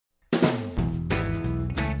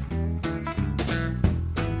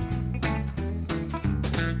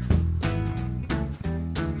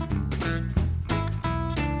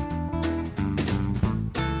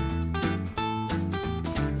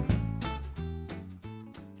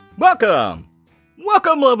Welcome!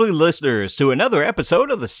 Welcome, lovely listeners, to another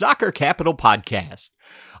episode of the Soccer Capital Podcast.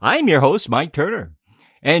 I'm your host, Mike Turner,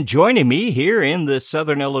 and joining me here in the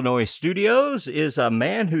Southern Illinois studios is a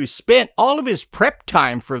man who spent all of his prep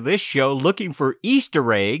time for this show looking for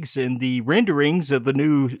Easter eggs in the renderings of the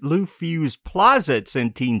new Lou Fusz Plaza at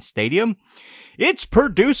Centene Stadium. It's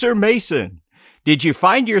producer Mason. Did you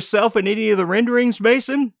find yourself in any of the renderings,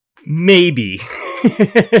 Mason? Maybe.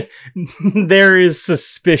 There is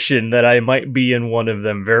suspicion that I might be in one of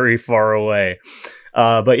them very far away.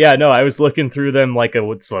 But yeah, no, I was looking through them like a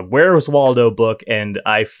Where's Waldo book, and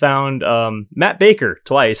I found Matt Baker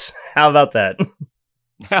twice. How about that?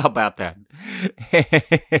 How about that?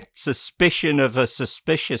 Suspicion of a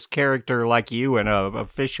suspicious character like you in an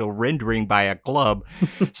official rendering by a club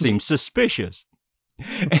seems suspicious.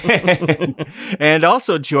 And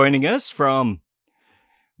also joining us from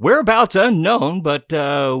whereabouts unknown, but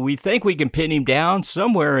we think we can pin him down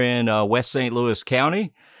somewhere in West St. Louis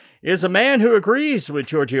County, is a man who agrees with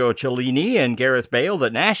Giorgio Cellini and Gareth Bale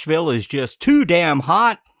that Nashville is just too damn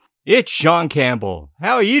hot. It's Sean Campbell.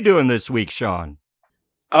 How are you doing this week, Sean?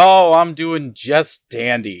 Oh, I'm doing just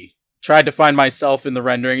dandy. Tried to find myself in the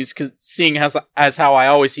renderings, seeing as how I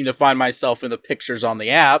always seem to find myself in the pictures on the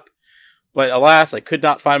app. But alas, I could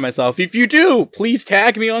not find myself. If you do, please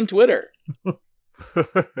tag me on Twitter.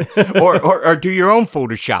 or do your own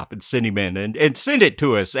Photoshop and send him in and send it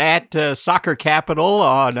to us at Soccer Capital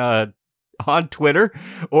on Twitter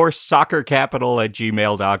or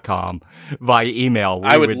soccercapital@gmail.com via email.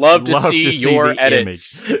 I would love to see your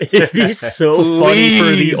edits. It'd be so funny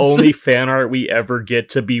for the only fan art we ever get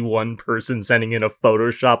to be one person sending in a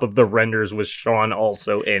Photoshop of the renders with Sean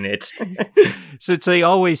also in it. Since they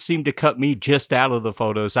always seem to cut me just out of the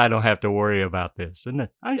photos, I don't have to worry about this. And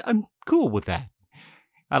I'm cool with that.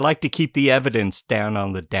 I like to keep the evidence down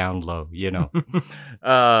on the down low, you know.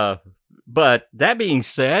 But that being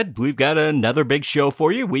said, we've got another big show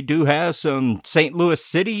for you. We do have some St. Louis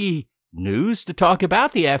City news to talk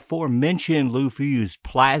about, the aforementioned Lou Fusz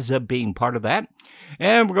Plaza being part of that.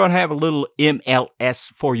 And we're going to have a little MLS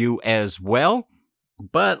for you as well.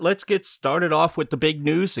 But let's get started off with the big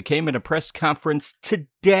news that came in a press conference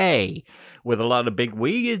today with a lot of big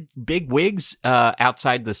wigs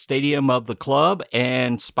outside the stadium of the club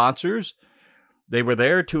and sponsors. They were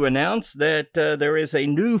there to announce that there is a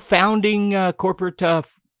new founding corporate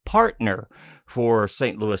partner for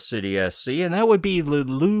St. Louis City SC, and that would be the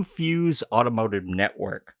Lou Fusz Automotive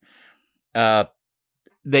Network.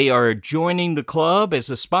 They are joining the club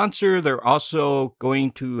as a sponsor. They're also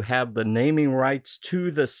going to have the naming rights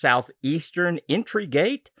to the Southeastern Entry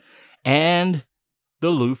Gate and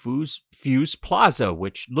the Lou Fusz Plaza,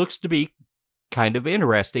 which looks to be kind of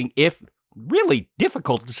interesting, if really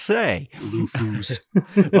difficult to say. Lou Fusz.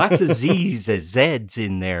 Lots of Z's and Z's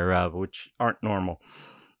in there, which aren't normal.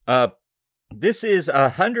 This is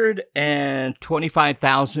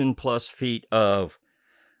 125,000 plus feet of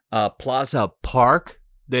Plaza Park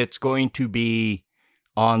that's going to be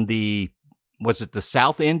on the, was it the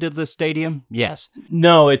south end of the stadium? Yes.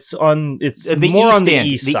 No, it's more on the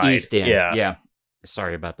east side. The east end. Yeah.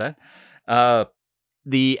 Sorry about that.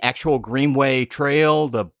 The actual Greenway Trail,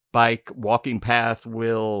 the bike walking path,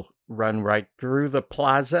 will run right through the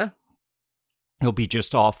plaza. It'll be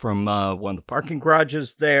just off from one of the parking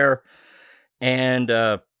garages there. And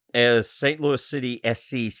as St. Louis City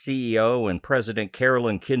SC CEO and President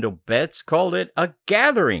Carolyn Kendall Betts called it, a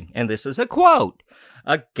gathering, and this is a quote,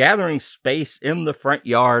 a gathering space in the front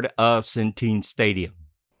yard of Centene Stadium.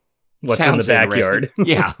 What's in the backyard?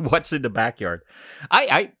 Yeah, what's in the backyard?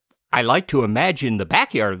 I like to imagine the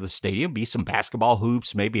backyard of the stadium be some basketball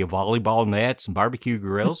hoops, maybe a volleyball net, some barbecue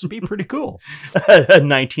grills. It'd be pretty cool. A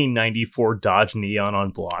 1994 Dodge Neon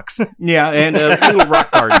on blocks. Yeah, and a little rock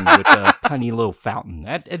garden with a tiny little fountain.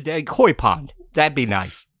 A koi pond. That'd be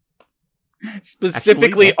nice.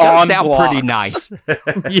 Specifically actually, on sound blocks. Pretty nice.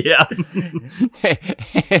 Yeah.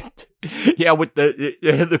 Yeah, with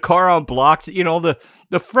the car on blocks, you know, the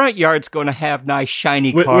front yard's going to have nice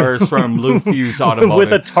shiny cars from Lou Fusz Automotive.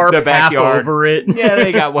 With a tarp half over it. Yeah,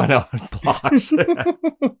 they got one on blocks.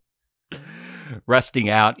 Rusting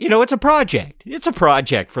out. You know, it's a project. It's a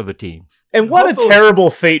project for the team. And what a terrible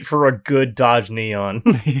fate for a good Dodge Neon.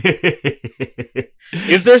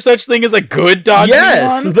 Is there such thing as a good Dodge Neon?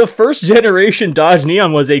 Yes, the first generation Dodge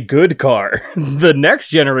Neon was a good car. The next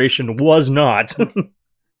generation was not.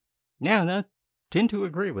 Yeah, I tend to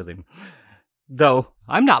agree with him. Though,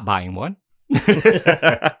 I'm not buying one.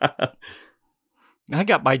 I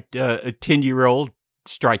got my 10-year-old,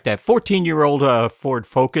 strike that, 14-year-old Ford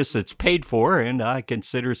Focus that's paid for, and I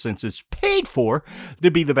consider, since it's paid for, to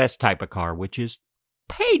be the best type of car, which is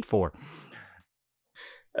paid for.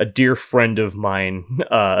 A dear friend of mine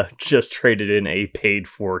just traded in a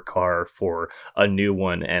paid-for car for a new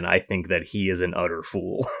one, and I think that he is an utter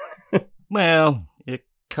fool. Well, it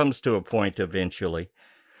comes to a point eventually.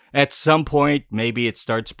 At some point, maybe it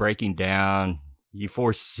starts breaking down. You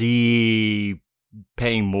foresee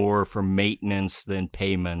paying more for maintenance than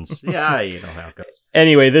payments. Yeah, you know how it goes.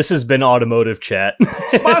 Anyway, this has been Automotive Chat.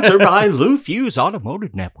 Sponsored by Lou Fuse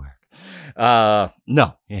Automotive Network.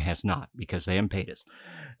 No, it has not, because they haven't paid us.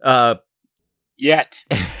 Yet.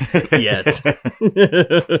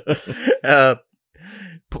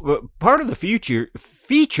 Part of the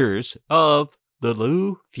features of the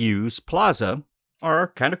Lou Fuse Plaza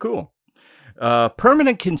are kind of cool.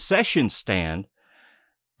 Permanent concession stand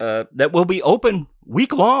that will be open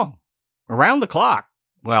week long, around the clock.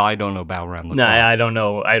 Well, I don't know about around the clock. I don't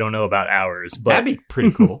know. I don't know about hours, but that'd be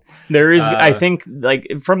pretty cool. There is, I think, like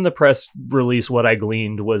from the press release, what I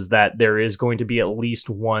gleaned was that there is going to be at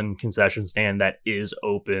least one concession stand that is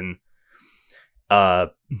open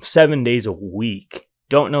 7 days a week.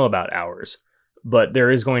 Don't know about hours, but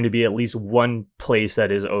there is going to be at least one place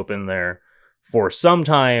that is open there for some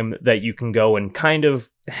time that you can go and kind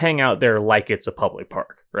of hang out there like it's a public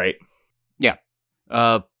park, right? Yeah.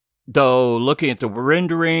 Though, looking at the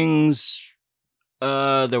renderings,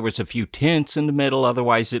 there was a few tents in the middle.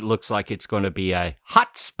 Otherwise, it looks like it's going to be a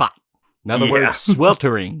hot spot. In other words,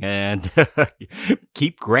 sweltering. And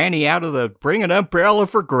keep Granny out of the... Bring an umbrella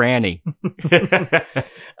for Granny.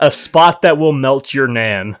 A spot that will melt your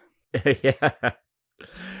nan. Yeah.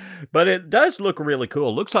 But it does look really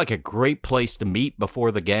cool. Looks like a great place to meet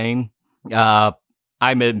before the game.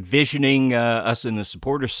 I'm envisioning us in the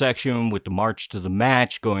supporter section with the march to the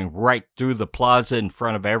match, going right through the plaza in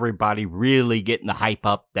front of everybody, really getting the hype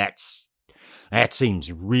up. That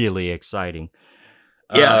seems really exciting.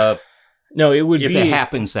 Yeah. No, it would if be... it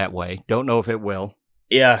happens that way. Don't know if it will.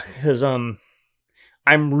 Yeah, because I'm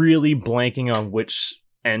really blanking on which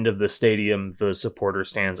end of the stadium the supporter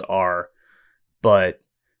stands are, but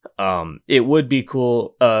it would be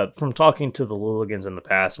cool. From talking to the Lilligans in the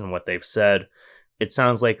past and what they've said, it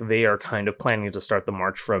sounds like they are kind of planning to start the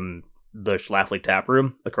march from the Schlafly Tap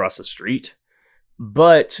Room across the street.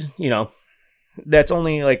 But, that's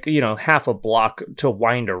only like, half a block to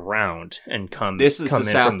wind around and come. This is come the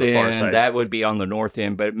in south from the far end. side. That would be on the north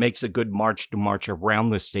end, but it makes a good march to march around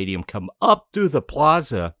the stadium, come up through the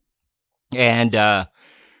plaza, and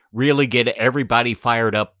really get everybody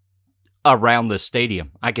fired up around the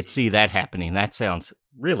stadium. I could see that happening. That sounds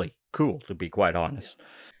really cool, to be quite honest.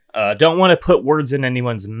 Don't want to put words in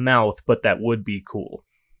anyone's mouth, but that would be cool.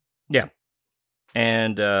 Yeah.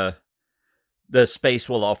 And the space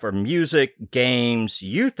will offer music, games,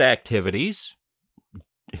 youth activities,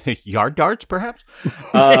 yard darts, perhaps?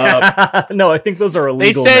 No, I think those are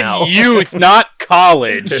illegal now. They said now. youth, not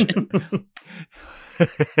college.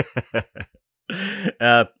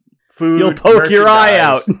 Food, you'll poke your eye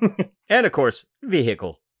out. And, of course,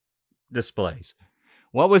 vehicle displays.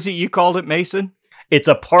 What was it you called it, Mason? It's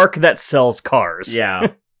a park that sells cars.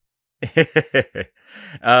 Yeah.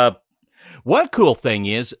 One cool thing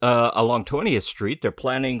is, along 20th Street, they're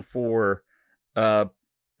planning for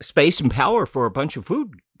space and power for a bunch of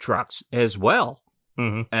food trucks as well,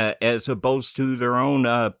 as opposed to their own,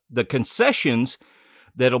 the concessions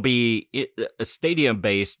that'll be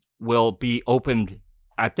stadium-based will be opened,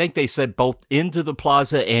 I think they said, both into the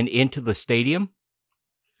plaza and into the stadium,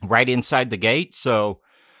 right inside the gate, so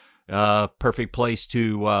perfect place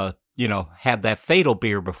to... have that fatal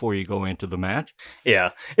beer before you go into the match.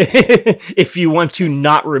 Yeah. If you want to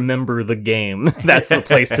not remember the game, that's the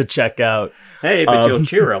place to check out. Hey, but you'll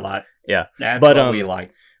cheer a lot. Yeah. That's what we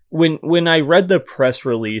like. When I read the press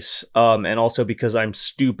release, and also because I'm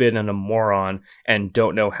stupid and a moron and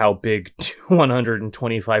don't know how big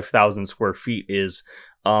 125,000 square feet is,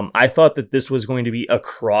 I thought that this was going to be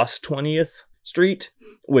across 20th Street,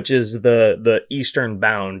 which is the eastern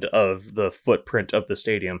bound of the footprint of the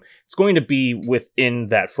stadium. It's going to be within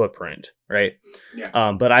that footprint, right?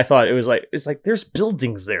 Yeah. But I thought it's like there's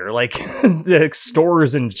buildings there, like the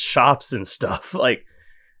stores and shops and stuff. Like,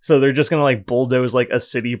 so they're just gonna like bulldoze like a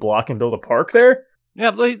city block and build a park there?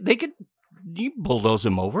 Yeah, they could. You bulldoze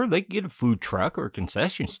them over. They could get a food truck or a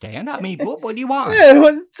concession stand. I mean, what do you want? Yeah,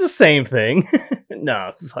 well, it's the same thing.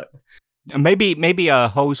 No. Maybe a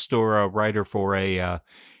host or a writer for a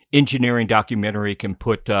engineering documentary can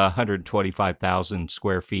put 125,000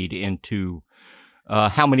 square feet into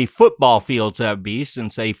how many football fields that would be,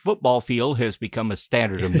 since a football field has become a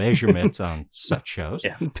standard of measurements on such shows.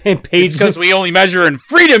 Yeah, it's because we only measure in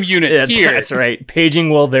freedom units here. That's right.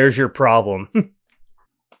 Paging, well, there's your problem.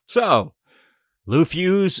 So,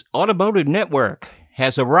 Lufuse Automotive Network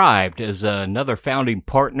has arrived as another founding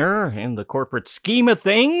partner in the corporate scheme of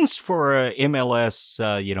things for a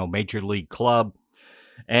MLS, major league club.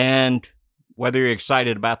 And whether you're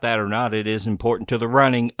excited about that or not, it is important to the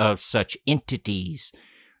running of such entities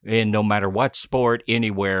in no matter what sport,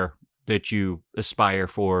 anywhere that you aspire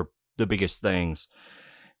for the biggest things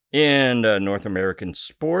in North American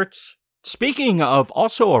sports. Speaking of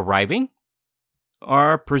also arriving,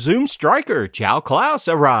 our presumed striker, João Klaus,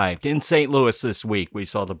 arrived in St. Louis this week. We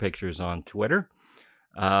saw the pictures on Twitter.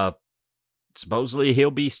 Supposedly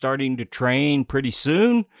he'll be starting to train pretty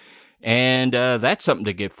soon, and that's something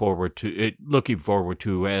to get looking forward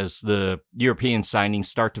to as the European signings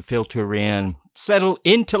start to filter in, settle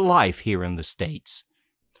into life here in the States.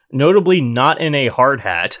 Notably not in a hard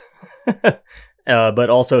hat. But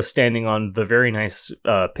also standing on the very nice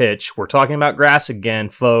pitch. We're talking about grass again,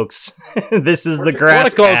 folks. This is the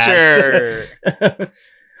grass culture.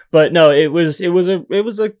 But no, it was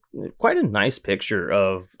a quite a nice picture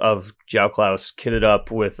of João Klaus kitted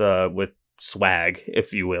up with swag,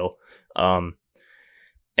 if you will, and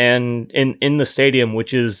in the stadium,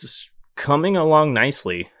 which is coming along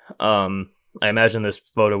nicely. I imagine this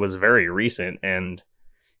photo was very recent, and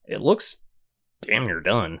it looks damn near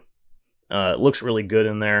done. It looks really good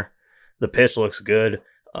in there. The pitch looks good.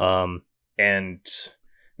 And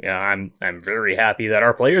yeah, I'm very happy that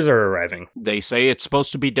our players are arriving. They say it's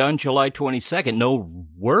supposed to be done July 22nd. No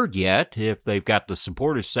word yet if they've got the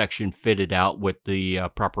supporters section fitted out with the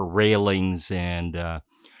proper railings and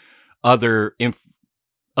other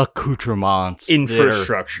accoutrements.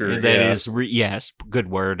 Infrastructure. Yes, good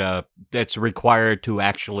word. That's required to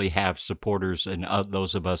actually have supporters and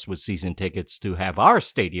those of us with season tickets to have our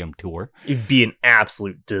stadium tour. It'd be an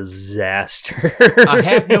absolute disaster. I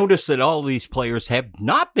have noticed that all these players have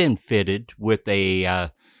not been fitted with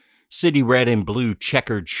a city red and blue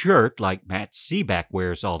checkered shirt like Matt Seaback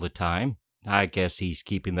wears all the time. I guess he's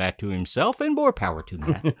keeping that to himself, and more power to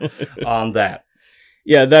Matt on that.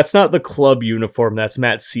 Yeah, that's not the club uniform. That's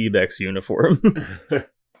Matt Seabeck's uniform.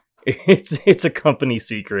 It's a company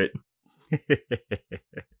secret.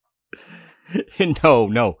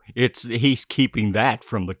 No, he's keeping that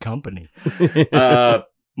from the company.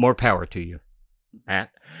 More power to you, Matt.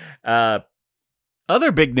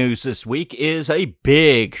 Other big news this week is a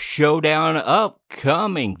big showdown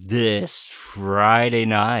upcoming this Friday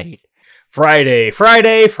night. Friday In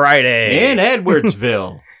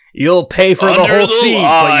Edwardsville. You'll pay for the whole seat,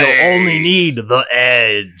 but you'll only need the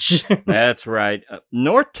edge. That's right.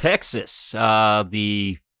 North Texas,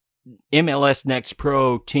 the MLS Next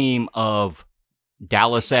Pro team of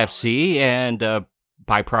Dallas FC and a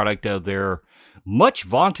byproduct of their much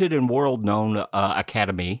vaunted and world-known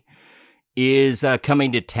academy, is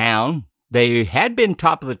coming to town. They had been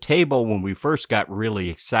top of the table when we first got really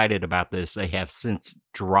excited about this. They have since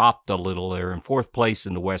dropped a little. They're in fourth place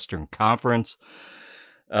in the Western Conference.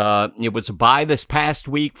 It was a bye this past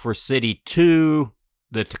week for City 2,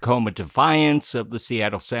 the Tacoma Defiance of the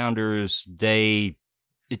Seattle Sounders. It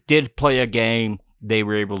did play a game. They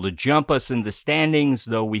were able to jump us in the standings,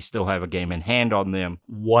 though we still have a game in hand on them.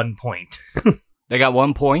 1 point. They got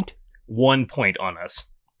 1 point? 1 point on us.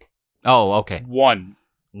 Oh, okay. One.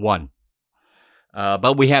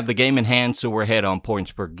 But we have the game in hand, so we're ahead on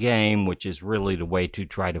points per game, which is really the way to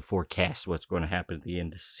try to forecast what's going to happen at the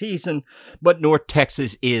end of the season. But North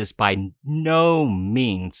Texas is by no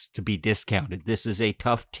means to be discounted. This is a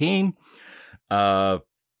tough team.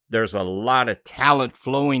 There's a lot of talent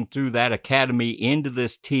flowing through that academy into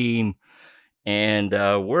this team, and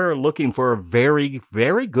we're looking for a very,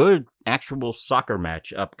 very good actual soccer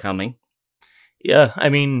match upcoming. Yeah, I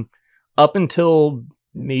mean, up until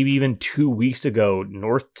maybe even 2 weeks ago,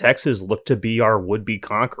 North Texas looked to be our would-be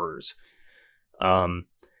conquerors.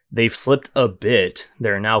 They've slipped a bit.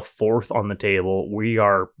 They're now fourth on the table. We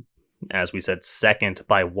are, as we said, second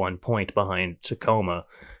by 1 point behind Tacoma.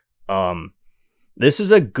 This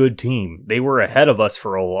is a good team. They were ahead of us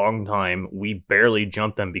for a long time. We barely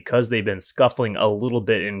jumped them because they've been scuffling a little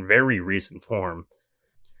bit in very recent form.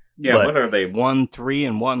 Yeah, what are they?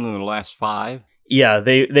 1-3-1 in the last 5? Yeah,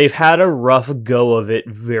 they've had a rough go of it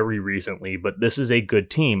very recently, but this is a good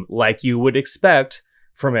team, like you would expect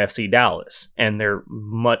from FC Dallas, and they're,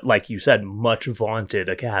 like you said, much vaunted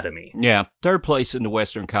academy. Yeah, third place in the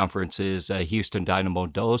Western Conference is Houston Dynamo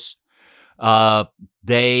Dos.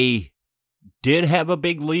 They did have a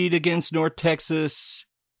big lead against North Texas.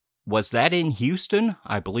 Was that in Houston?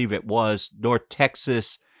 I believe it was. North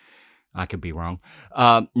Texas, I could be wrong.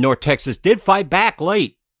 North Texas did fight back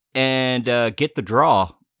late and get the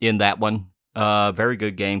draw in that one. Very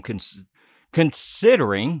good game,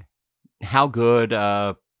 considering how good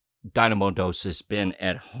Dynamo Dos has been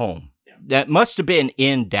at home. That must have been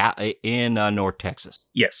in North Texas.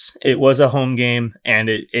 Yes, it was a home game, and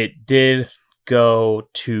it did go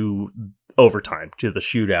to overtime, to the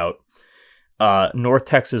shootout. North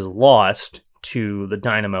Texas lost to the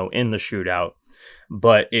Dynamo in the shootout,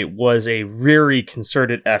 but it was a very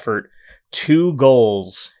concerted effort. 2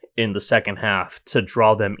 goals in the second half to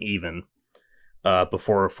draw them even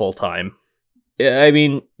before full time. I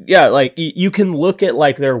mean, yeah, like you can look at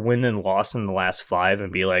like their win and loss in the last 5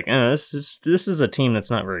 and be like, this is a team that's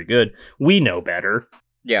not very good. We know better.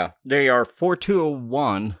 Yeah, they are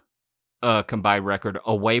 4-2-1 combined record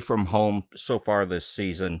away from home so far this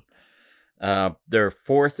season. They're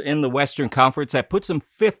 4th in the Western Conference. That puts them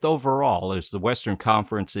 5th overall, as the Western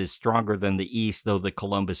Conference is stronger than the East, though the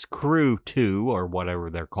Columbus Crew 2, or whatever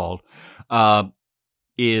they're called,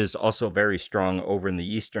 is also very strong over in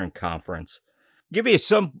the Eastern Conference. Give you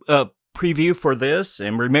some preview for this,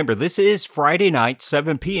 and remember, this is Friday night,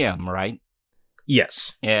 7 p.m., right?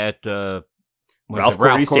 Yes. At Ralph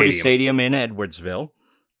Corey Stadium in Edwardsville.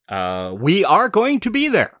 We are going to be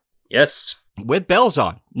there. Yes. With bells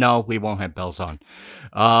on. No, we won't have bells on.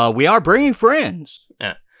 We are bringing friends.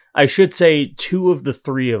 I should say 2 of the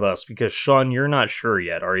 3 of us, because Sean, you're not sure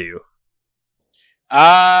yet, are you?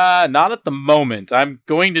 Not at the moment. I'm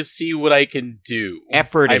going to see what I can do.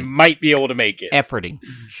 Efforting. I might be able to make it. Efforting.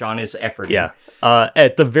 Sean is efforting. Yeah.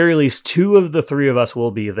 At the very least, 2 of the 3 of us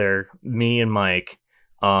will be there, me and Mike.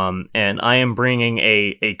 And I am bringing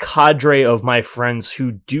a cadre of my friends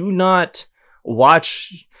who do not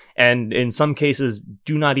watch, and in some cases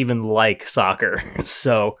do not even like soccer.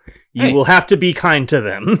 So you will have to be kind to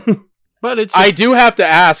them. But I do have to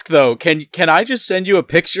ask though. Can I just send you a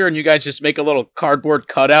picture and you guys just make a little cardboard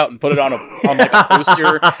cutout and put it on like a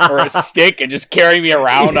poster or a stick and just carry me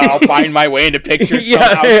around? And I'll find my way into pictures.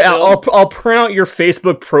 Yeah, I'll print out your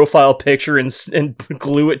Facebook profile picture and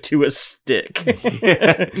glue it to a stick.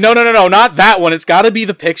 No, not that one. It's got to be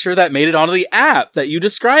the picture that made it onto the app that you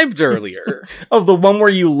described earlier. Oh, the one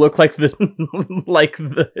where you look like the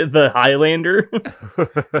Highlander.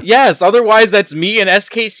 Yes. Otherwise, that's me in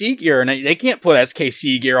SKC gear, and they can't put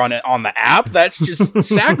SKC gear on the app. That's just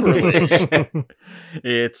sacrilege.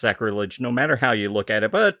 It's sacrilege, no matter how you look at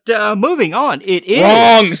it. But moving on, it is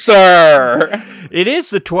wrong, sir. It is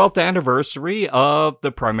the 12th anniversary of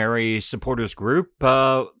the primary supporters group,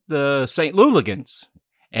 the St. Louligans,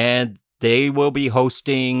 and they will be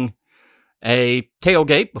hosting a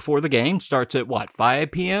tailgate before the game. Starts at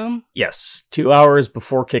 5 p.m. Yes, 2 hours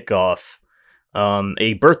before kickoff.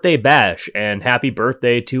 A birthday bash, and happy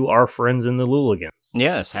birthday to our friends in the Louligans.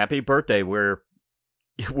 Yes, happy birthday. We're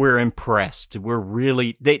impressed. We're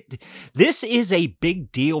really this is a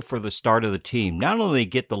big deal for the start of the team. Not only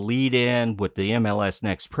get the lead in with the MLS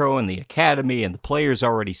Next Pro and the academy and the players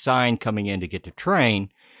already signed coming in to get to train,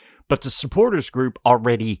 but the supporters group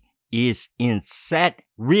already is in set,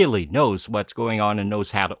 really knows what's going on and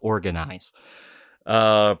knows how to organize.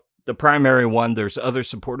 The primary one, there's other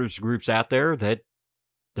supporters groups out there that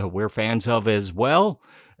we're fans of as well.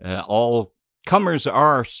 All comers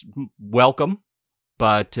are welcome,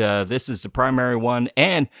 but this is the primary one.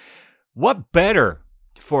 And what better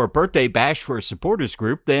for a birthday bash for a supporters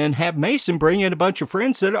group than have Mason bring in a bunch of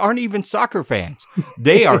friends that aren't even soccer fans?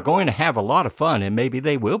 They are going to have a lot of fun, and maybe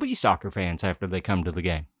they will be soccer fans after they come to the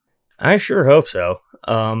game. I sure hope so.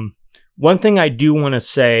 One thing I do want to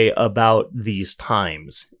say about these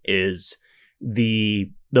times is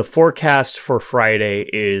the forecast for Friday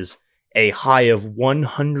is a high of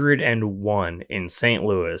 101 in St.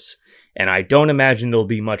 Louis, and I don't imagine it'll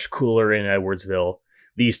be much cooler in Edwardsville.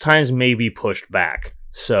 These times may be pushed back,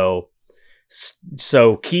 so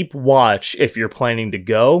keep watch if you're planning to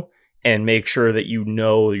go, and make sure that you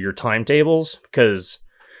know your timetables, because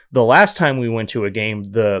the last time we went to a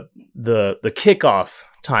game, the kickoff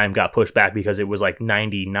time got pushed back because it was like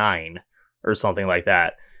 99 or something like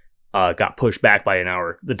that. Got pushed back by an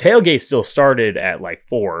hour. The tailgate still started at like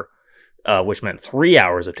 4, which meant 3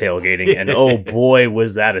 hours of tailgating, and oh boy,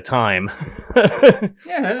 was that a time. Yeah, that's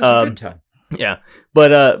a good time. Yeah,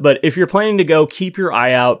 but if you're planning to go, keep your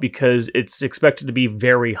eye out because it's expected to be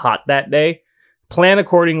very hot that day. Plan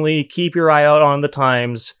accordingly. Keep your eye out on the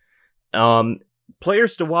times.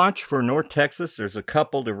 Players to watch for North Texas, there's a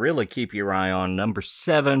couple to really keep your eye on. Number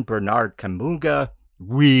 7, Bernard Kamunga,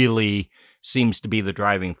 really seems to be the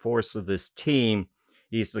driving force of this team.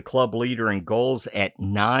 He's the club leader in goals at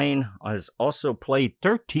 9, has also played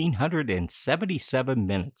 1,377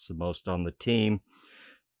 minutes, the most on the team.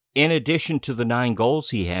 In addition to the 9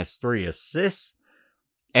 goals, he has 3 assists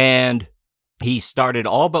and He started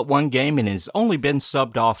all but one game and has only been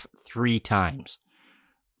subbed off 3 times.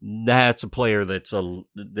 That's a player that's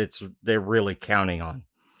they're really counting on.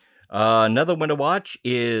 Another one to watch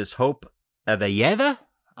is Hope Avayeva.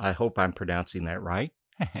 I hope I'm pronouncing that right.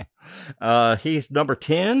 He's number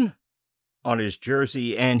 10 on his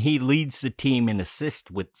jersey, and he leads the team in assists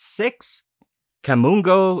with 6.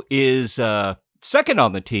 Kamungo is second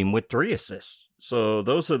on the team with 3 assists. So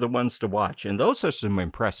those are the ones to watch, and those are some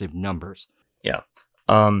impressive numbers. Yeah.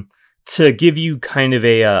 To give you kind of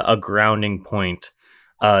a grounding point,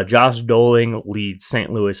 Josh Doling leads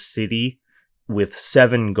St. Louis City with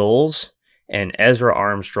 7 goals, and Ezra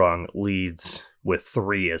Armstrong leads with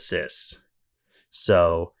 3 assists.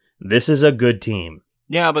 So this is a good team.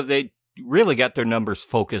 Yeah, but they really got their numbers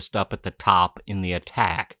focused up at the top in the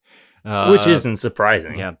attack. Which isn't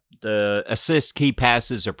surprising. Yeah, the assist key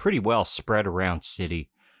passes are pretty well spread around City,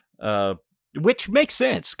 which makes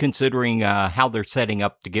sense considering how they're setting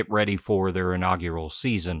up to get ready for their inaugural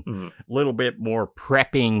season. Mm-hmm. A little bit more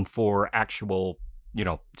prepping for actual,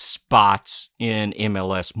 spots in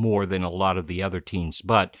MLS more than a lot of the other teams.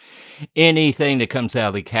 But anything that comes out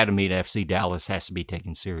of the academy at FC Dallas has to be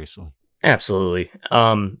taken seriously. Absolutely.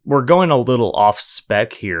 We're going a little off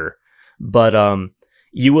spec here, but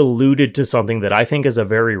you alluded to something that I think is a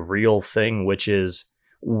very real thing, which is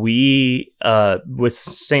we, with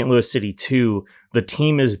St. Louis City 2, the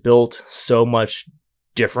team is built so much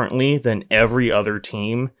differently than every other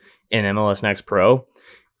team in MLS Next Pro,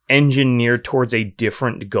 engineered towards a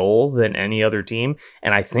different goal than any other team.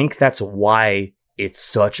 And I think that's why it's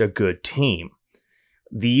such a good team.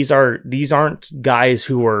 These aren't guys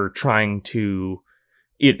who are trying to,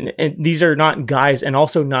 these are not guys, and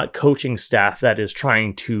also not coaching staff that is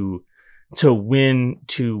trying to win,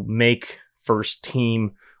 to make first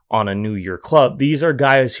team on a New Year club. These are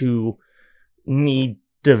guys who need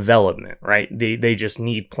development, right? They just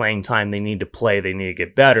need playing time. They need to play. They need to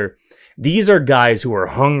get better. These are guys who are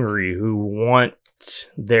hungry, who want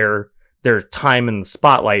their time in the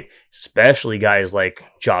spotlight, especially guys like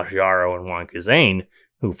Josh Yaro and Juan Kazane,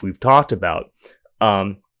 who we've talked about.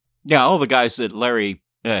 Yeah, all the guys that Larry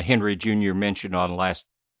Henry Jr. mentioned on last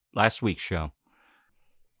week's show.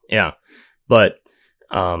 Yeah, but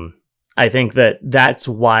I think that's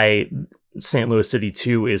why St. Louis City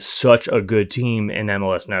 2 is such a good team in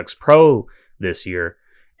MLS Next Pro this year,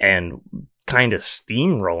 and kind of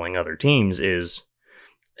steamrolling other teams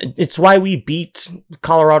it's why we beat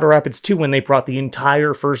Colorado Rapids 2 when they brought the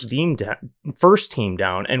entire first team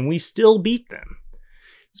down, and we still beat them.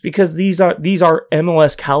 It's because these are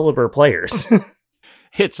MLS caliber players.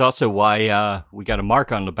 It's also why we got a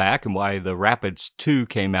mark on the back, and why the Rapids 2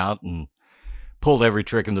 came out and pulled every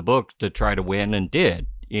trick in the book to try to win, and did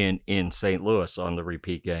in St. Louis on the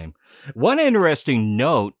repeat game. One interesting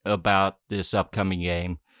note about this upcoming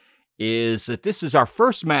game is that this is our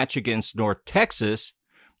first match against North Texas.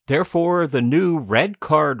 Therefore, the new red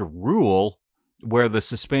card rule, where the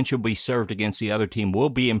suspension will be served against the other team, will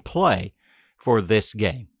be in play for this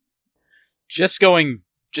game. Just going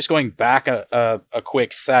back a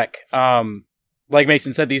quick sec. Like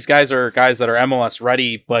Mason said, these guys are guys that are MLS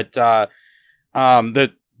ready, but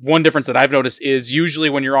the one difference that I've noticed is usually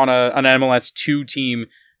when you're on an MLS 2 team,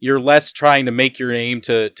 you're less trying to make your name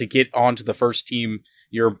to get onto the first team.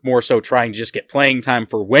 You're more so trying to just get playing time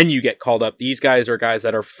for when you get called up. These guys are guys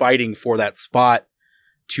that are fighting for that spot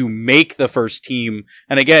to make the first team.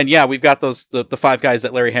 And again, yeah, we've got the 5 guys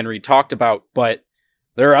that Larry Henry talked about, but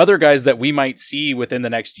there are other guys that we might see within the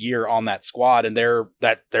next year on that squad, and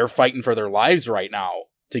they're fighting for their lives right now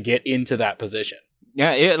to get into that position.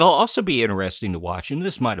 Yeah, it'll also be interesting to watch, and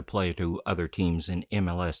this might apply to other teams in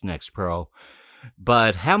MLS Next Pro,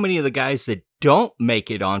 but how many of the guys that don't make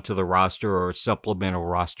it onto the roster or supplemental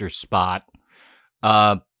roster spot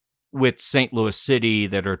with St. Louis City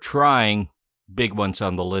that are trying, big ones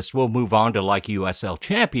on the list, will move on to like USL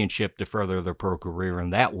Championship to further their pro career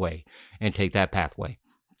in that way and take that pathway.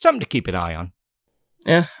 Something to keep an eye on.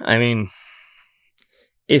 Yeah, I mean,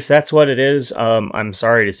 if that's what it is, I'm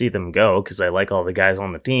sorry to see them go because I like all the guys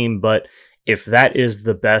on the team, but if that is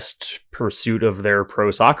the best pursuit of their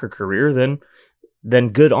pro soccer career, then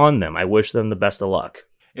good on them. I wish them the best of luck.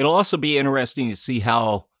 It'll also be interesting to see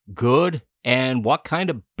how good and what kind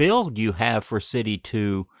of build you have for City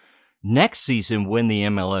 2 next season when the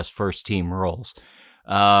MLS first team rolls.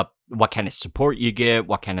 What kind of support you get,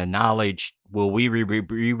 what kind of knowledge. Will we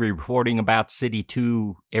be reporting about City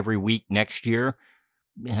 2 every week next year?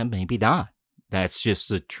 Maybe not. That's just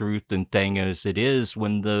the truth and thing as it is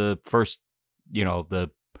when the first,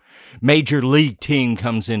 the major league team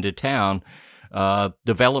comes into town.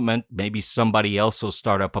 development. Maybe somebody else will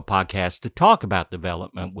start up a podcast to talk about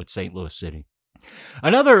development with St. Louis City.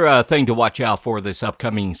 Another thing to watch out for this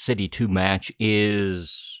upcoming City 2 match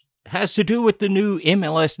has to do with the new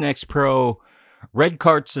MLS Next Pro red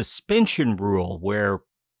card suspension rule, where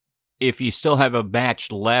if you still have a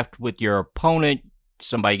match left with your opponent,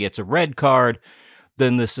 somebody gets a red card,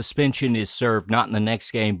 then the suspension is served not in the next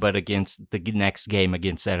game, but against the next game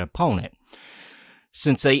against that opponent.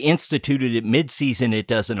 Since they instituted it mid-season, it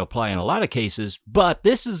doesn't apply in a lot of cases, but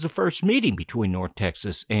this is the first meeting between North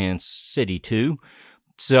Texas and City 2.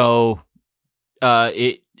 So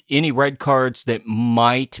any red cards that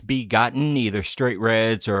might be gotten, either straight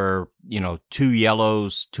reds or, 2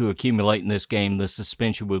 yellows to accumulate in this game, the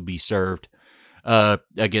suspension will be served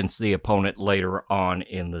against the opponent later on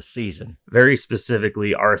in the season. Very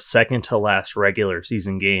specifically, our second to last regular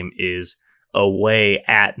season game is away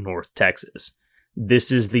at North Texas.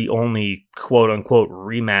 This is the only quote-unquote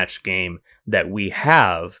rematch game that we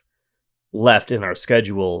have left in our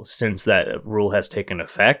schedule since that rule has taken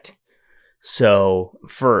effect. So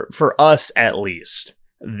for us at least,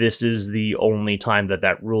 this is the only time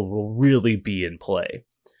that rule will really be in play.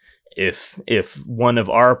 If one of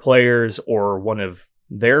our players or one of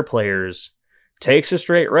their players takes a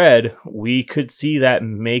straight red, we could see that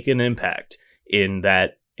make an impact in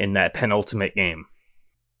that penultimate game.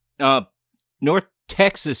 North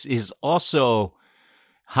Texas is also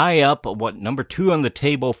high up, number 2 on the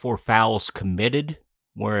table for fouls committed,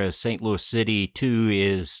 whereas St. Louis City 2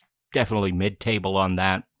 is definitely mid-table on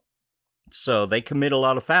that. So they commit a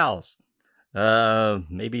lot of fouls.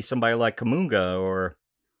 Maybe somebody like Kamunga or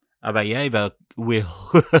Abayeva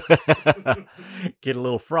will get a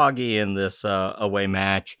little froggy in this away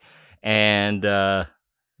match and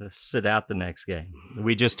sit out the next game.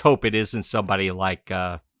 We just hope it isn't somebody like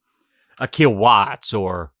Akil Watts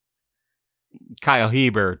or Kyle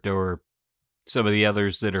Hebert or some of the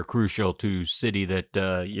others that are crucial to City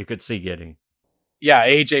that you could see getting. Yeah,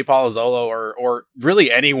 AJ Palazzolo or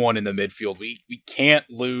really anyone in the midfield. We can't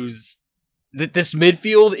lose. This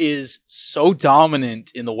midfield is so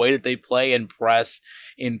dominant in the way that they play and press,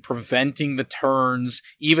 in preventing the turns,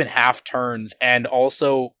 even half turns, and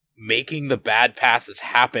also making the bad passes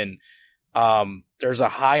happen. There's a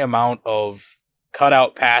high amount of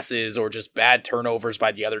cutout passes or just bad turnovers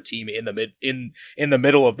by the other team in the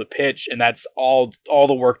middle of the pitch, and that's all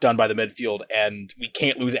the work done by the midfield, and we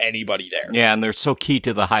can't lose anybody there. Yeah, and they're so key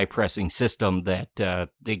to the high pressing system that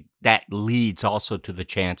that leads also to the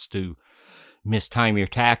chance to mistime your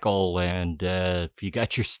tackle, and if you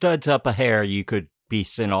got your studs up a hair, you could be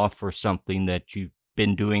sent off for something that you've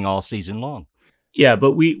been doing all season long. Yeah,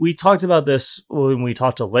 but we talked about this when we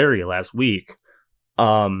talked to Larry last week.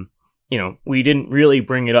 We didn't really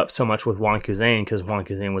bring it up so much with Juan Kuzane because Juan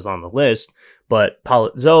Kuzane was on the list, but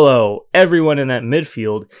Palazzolo, everyone in that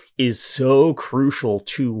midfield is so crucial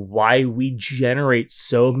to why we generate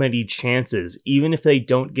so many chances, even if they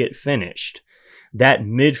don't get finished. That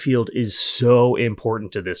midfield is so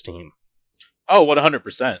important to this team. Oh,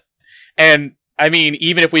 100%. And I mean,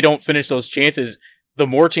 even if we don't finish those chances, the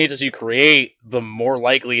more chances you create, the more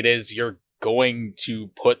likely it is you're going to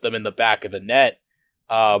put them in the back of the net.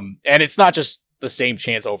 And it's not just the same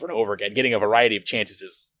chance over and over again. Getting a variety of chances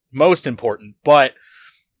is most important, but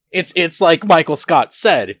it's like Michael Scott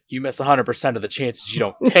said, if you miss 100% of the chances you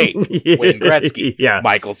don't take, Wayne Gretzky, yeah.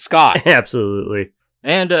 Michael Scott. Absolutely.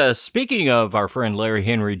 And speaking of our friend Larry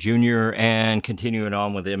Henry Jr. and continuing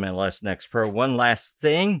on with MLS Next Pro, one last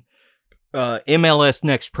thing, MLS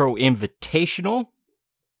Next Pro Invitational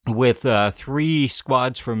with 3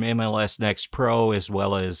 squads from MLS Next Pro, as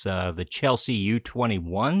well as the Chelsea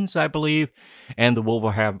U21s, I believe, and the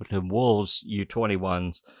Wolverhampton Wolves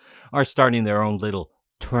U21s are starting their own little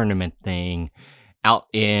tournament thing out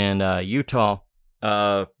in Utah.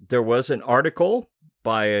 There was an article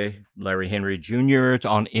by Larry Henry Jr.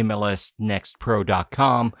 on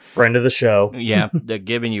MLSNextPro.com. Friend of the show. Yeah, they're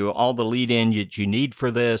giving you all the lead-in that you need for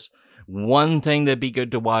this. One thing that'd be good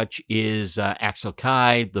to watch is Axel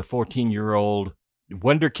Kai, the 14-year-old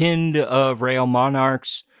wonderkind of Real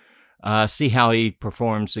Monarchs. See how he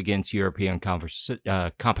performs against European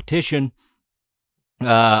competition.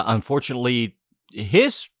 Unfortunately,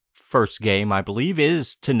 his first game, I believe,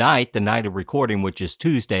 is tonight, the night of recording, which is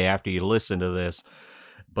Tuesday after you listen to this.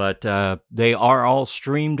 But they are all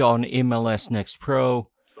streamed on MLS Next Pro.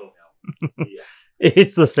 Yeah.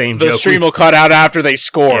 It's the same joke. The stream will cut out after they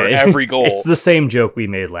score every goal. It's the same joke we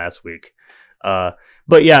made last week.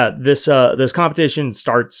 But yeah, this competition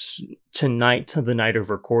starts tonight, the night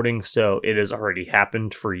of recording, so it has already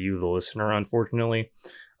happened for you, the listener, unfortunately.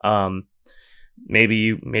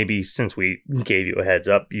 maybe since we gave you a heads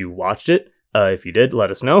up, you watched it. If you did,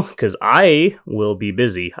 let us know, because I will be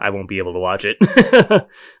busy. I won't be able to watch it.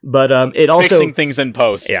 But it also fixing things in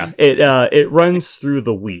post. Yeah, it runs through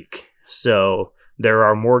the week, so there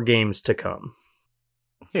are more games to come.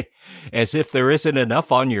 As if there isn't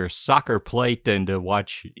enough on your soccer plate than to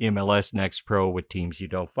watch MLS Next Pro with teams you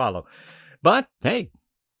don't follow. But hey,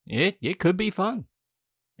 it could be fun,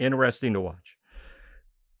 interesting to watch.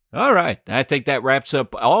 All right, I think that wraps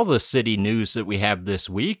up all the city news that we have this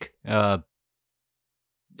week.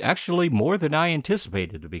 Actually, more than I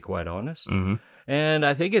anticipated, to be quite honest. Mm-hmm. And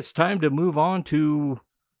I think it's time to move on to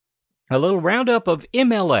a little roundup of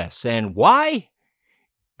MLS. And why?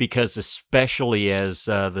 Because especially as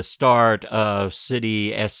the start of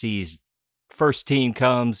City SC's first team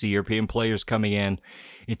comes, the European players coming in,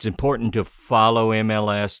 it's important to follow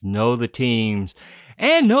MLS, know the teams,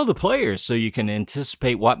 and know the players so you can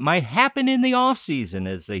anticipate what might happen in the offseason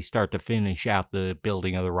as they start to finish out the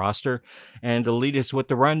building of the roster. And to lead us with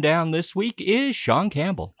the rundown this week is Sean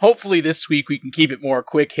Campbell. Hopefully this week we can keep it more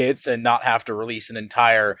quick hits and not have to release an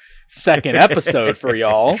entire second episode for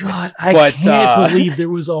y'all. God, I can't believe there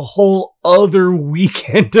was a whole other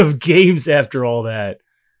weekend of games after all that.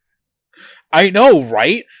 I know,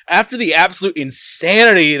 right? After the absolute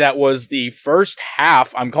insanity that was the first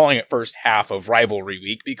half, I'm calling it first half of Rivalry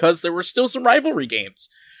Week because there were still some rivalry games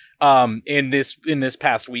in this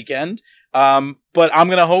past weekend. But I'm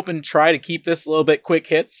gonna hope and try to keep this a little bit quick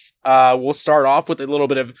hits. We'll start off with a little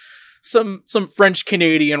bit of some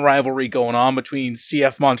French-Canadian rivalry going on between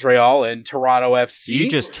CF Montreal and Toronto FC. You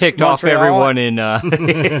just ticked off everyone in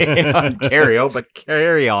Ontario, but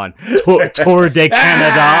carry on. Tour de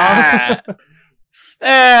Canada.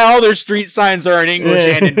 All their street signs are in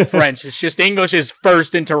English and in French. It's just English is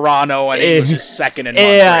first in Toronto and English is second in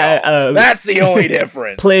Montreal. That's the only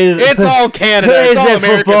difference. It's all Canada. It's all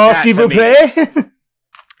America's hat to me.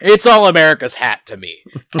 It's all America's hat to me.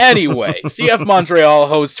 Anyway, CF Montreal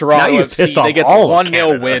hosts Toronto FC. They get the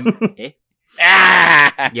 1-0 win.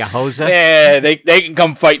 Yeah, Jose. Yeah, they can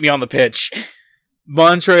come fight me on the pitch.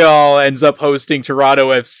 Montreal ends up hosting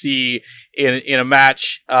Toronto FC in a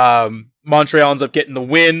match. Montreal ends up getting the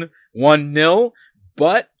win, 1-0.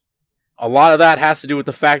 But a lot of that has to do with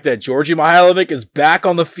the fact that Georgi Mihailovic is back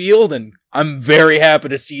on the field, and I'm very happy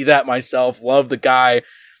to see that myself. Love the guy.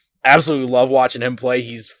 Absolutely love watching him play.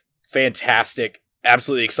 He's fantastic.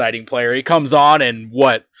 Absolutely exciting player. He comes on and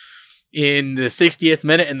in the 60th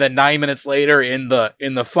minute and then 9 minutes later in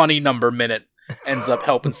the funny number minute ends up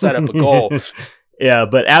helping set up a goal. Yeah,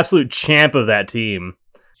 but absolute champ of that team.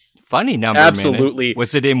 Funny number absolutely. Minute.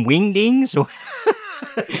 Was it in wingdings?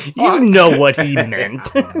 You know what he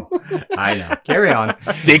meant. I know. Carry on.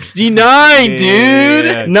 69,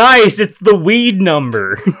 dude. Nice. It's the weed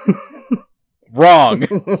number. Wrong.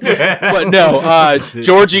 But no,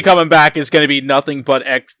 Georgie coming back is going to be nothing but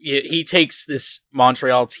he takes this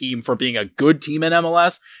Montreal team from being a good team in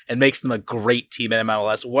MLS and makes them a great team in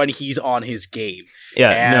MLS when he's on his game.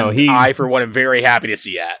 Yeah, and I, for one, am very happy to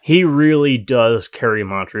see that. He really does carry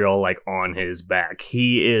Montreal on his back.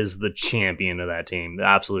 He is the champion of that team, the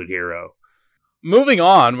absolute hero. Moving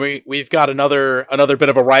on, we've got another bit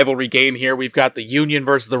of a rivalry game here. We've got the Union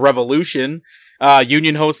versus the Revolution.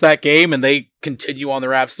 Union hosts that game, and they continue on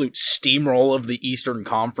their absolute steamroll of the Eastern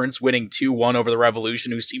Conference, winning 2-1 over the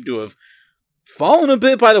Revolution, who seem to have fallen a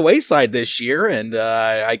bit by the wayside this year. And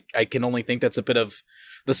I can only think that's a bit of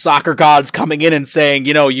the soccer gods coming in and saying,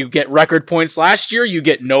 you get record points last year, you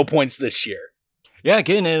get no points this year. Yeah,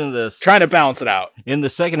 again, in this trying to balance it out. In the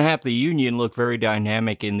second half, the Union looked very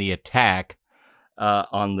dynamic in the attack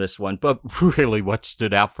on this one. But really, what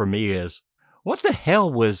stood out for me is, what the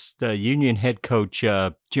hell was the Union head coach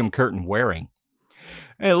Jim Curtin wearing?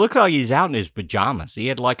 It looked like he's out in his pajamas. He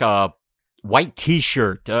had a white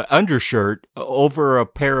T-shirt, undershirt, over a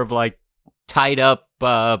pair of tied up,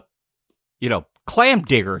 clam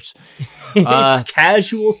diggers. It's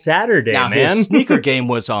casual Saturday, now, man. His sneaker game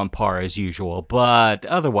was on par as usual, but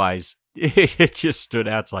otherwise, it just stood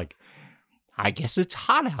out. It's I guess it's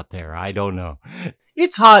hot out there. I don't know.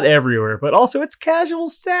 It's hot everywhere, but also it's casual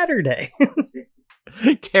Saturday.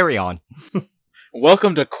 Carry on.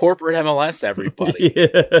 Welcome to corporate MLS, everybody.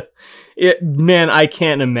 Yeah. Man, I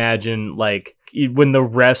can't imagine when the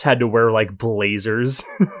refs had to wear blazers.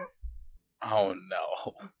 Oh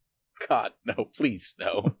no. God, no, please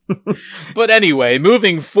no. But anyway,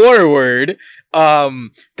 moving forward,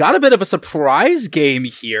 got a bit of a surprise game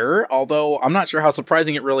here, although I'm not sure how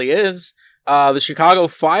surprising it really is. The Chicago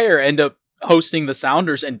Fire end up hosting the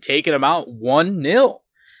Sounders and taking them out 1-0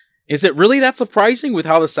 Is it really that surprising with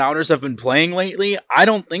how the Sounders have been playing lately? I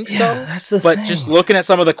don't think so. That's the but thing. Just looking at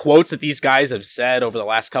some of the quotes that these guys have said over the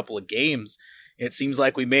last couple of games, it seems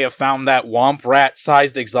like we may have found that womp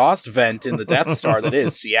rat-sized exhaust vent in the Death Star that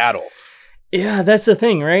is Seattle. Yeah, that's the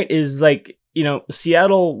thing, right? Is like,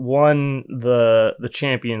 Seattle won the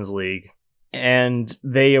Champions League, and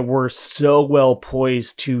they were so well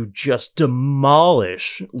poised to just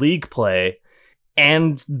demolish league play,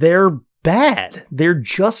 and they're bad. They're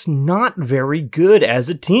just not very good as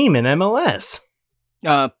a team in MLS.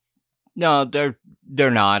 No,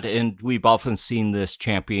 they're not, and we've often seen this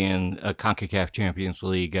CONCACAF Champions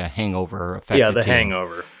League hangover effect. Yeah, the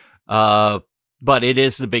hangover. But it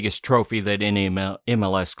is the biggest trophy that any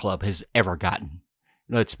MLS club has ever gotten.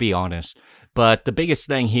 Let's be honest. But the biggest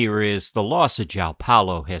thing here is the loss of João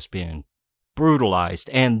Paulo has been brutalized,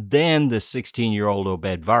 and then the 16-year-old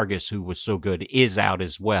Obed Vargas, who was so good, is out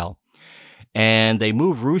as well. And they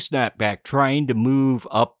move Rusnak back, trying to move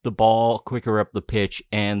up the ball, quicker up the pitch,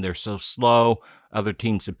 and they're so slow. Other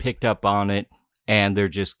teams have picked up on it, and they're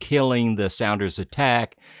just killing the Sounders'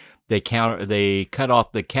 attack. They cut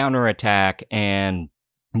off the counterattack, and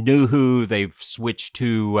Nuhu, they've switched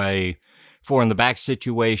to a four-in-the-back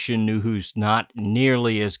situation. Nuhu's not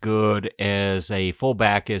nearly as good as a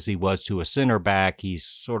fullback as he was to a center back. He's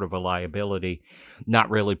sort of a liability, not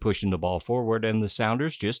really pushing the ball forward, and the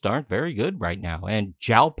Sounders just aren't very good right now. And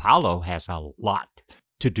João Paulo has a lot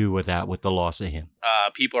to do with that, with the loss of him.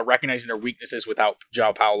 People are recognizing their weaknesses without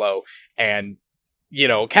João Paulo and,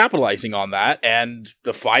 capitalizing on that. And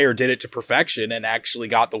the Fire did it to perfection and actually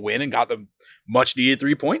got the win and got the much-needed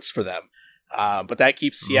 3 points for them. But that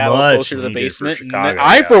keeps Seattle closer to the basement. Chicago,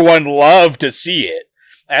 I, for one, love to see it.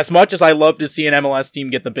 As much as I love to see an MLS team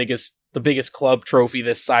get the biggest club trophy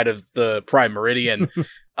this side of the Prime Meridian,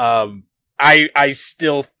 I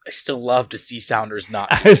still love to see Sounders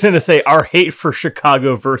not. I was going to say, our hate for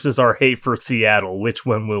Chicago versus our hate for Seattle. Which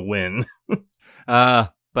one will win?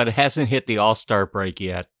 But it hasn't hit the All-Star break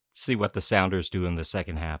yet. See what the Sounders do in the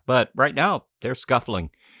second half. But right now, they're scuffling.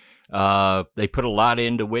 They put a lot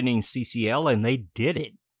into winning CCL, and they did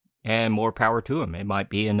it. And more power to them. It might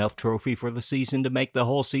be enough trophy for the season to make the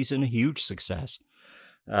whole season a huge success.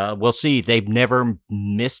 We'll see. They've never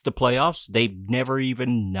missed the playoffs. They've never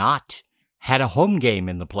even not had a home game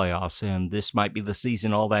in the playoffs, and this might be the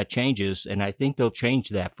season all that changes, and I think they'll change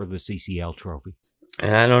that for the CCL trophy.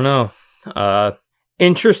 I don't know.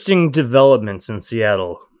 Interesting developments in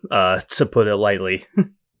Seattle, to put it lightly.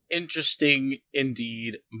 Interesting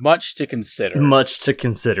indeed. Much to consider. Much to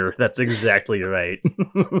consider. That's exactly right.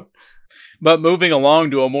 But moving along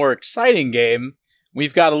to a more exciting game,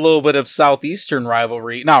 we've got a little bit of Southeastern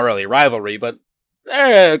rivalry. Not really rivalry, but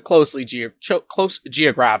close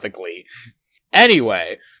geographically.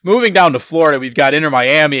 Anyway, moving down to Florida, we've got Inter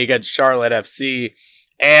Miami against Charlotte FC.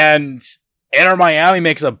 And Inter Miami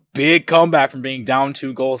makes a big comeback from being down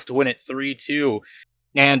 2 goals to win it 3-2.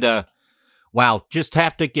 And, wow, just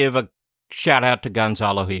have to give a shout out to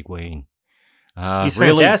Gonzalo Higuain. He's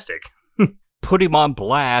really fantastic. Put him on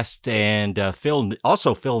blast, and Phil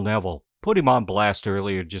Neville put him on blast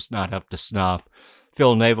earlier, just not up to snuff.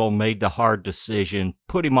 Phil Neville made the hard decision,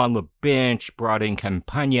 put him on the bench, brought in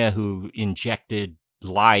Campagna, who injected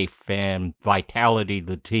life and vitality to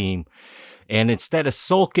the team. And instead of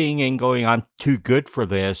sulking and going, I'm too good for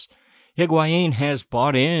this, Higuain has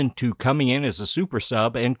bought into coming in as a super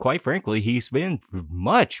sub, and quite frankly, he's been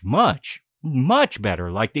much, much, much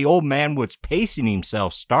better. Like the old man was pacing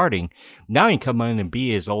himself starting. Now he can come in and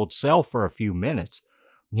be his old self for a few minutes.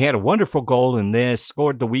 He had a wonderful goal in this,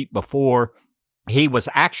 scored the week before. He was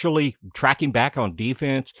actually tracking back on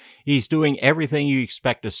defense. He's doing everything you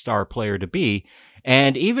expect a star player to be.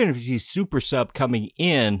 And even if he's super sub coming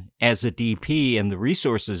in as a DP and the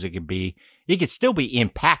resources it can be, he could still be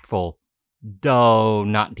impactful, though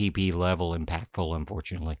not DP level impactful,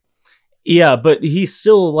 unfortunately. Yeah, but he's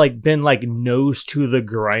still been nose to the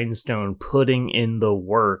grindstone, putting in the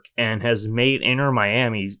work, and has made Inter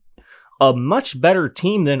Miami a much better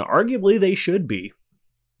team than arguably they should be.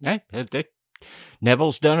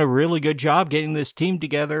 Neville's done a really good job getting this team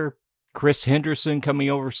together. Chris Henderson coming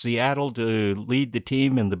over Seattle to lead the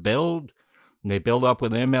team in the build. They build up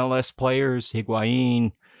with MLS players.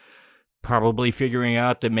 Higuain probably figuring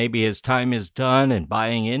out that maybe his time is done and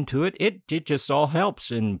buying into it. It just all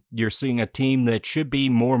helps, and you're seeing a team that should be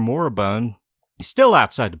more moribund, still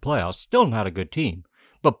outside the playoffs, still not a good team.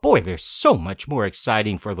 But boy, they're so much more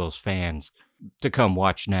exciting for those fans to come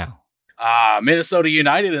watch now. Minnesota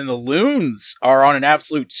United and the Loons are on an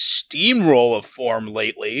absolute steamroll of form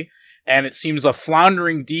lately, and it seems a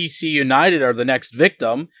floundering DC United are the next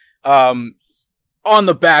victim. on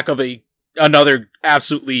the back of another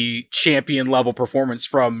absolutely champion level performance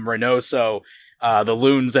from Reynoso. The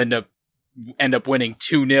Loons end up winning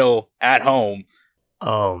 2-0 at home.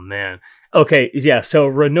 Oh man. Okay, yeah, so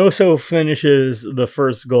Reynoso finishes the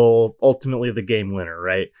first goal, ultimately the game winner,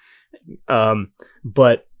 right?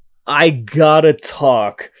 But I gotta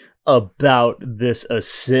talk about this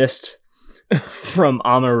assist from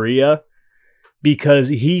Amarilla, because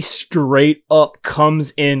he straight up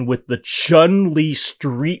comes in with the Chun-Li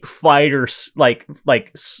Street Fighter like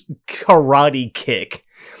karate kick,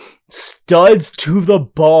 studs to the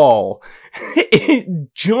ball,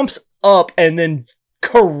 it jumps up and then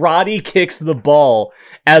karate kicks the ball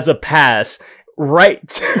as a pass right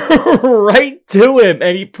to him,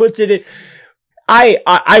 and he puts it in.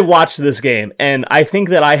 I watched this game, and I think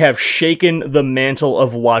that I have shaken the mantle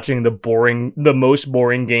of watching the most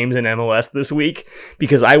boring games in MLS this week,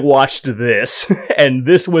 because I watched this, and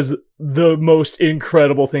this was the most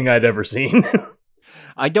incredible thing I'd ever seen.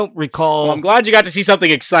 I don't recall. Well, I'm glad you got to see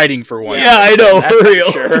something exciting for once. Yeah, I know, for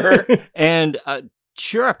real. Sure. And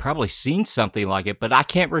sure, I've probably seen something like it, but I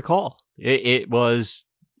can't recall. It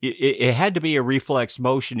had to be a reflex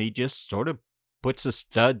motion. He just sort of puts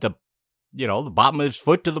the bottom of his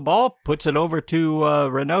foot to the ball, puts it over to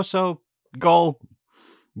Reynoso, goal.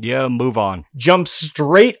 Yeah, move on. Jumps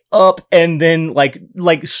straight up and then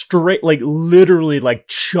straight, literally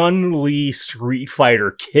Chun-Li Street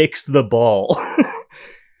Fighter kicks the ball.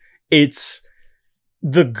 It's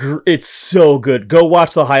so good. Go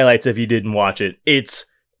watch the highlights if you didn't watch it. It's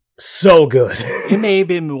so good. It may have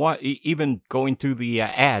been even going through the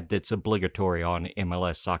ad that's obligatory on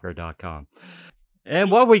MLSsoccer.com.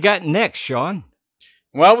 And what we got next, Sean?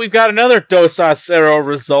 Well, we've got another 2-0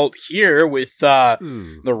 result here with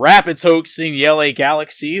the Rapids hosting the LA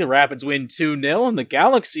Galaxy. The Rapids win 2-0, and the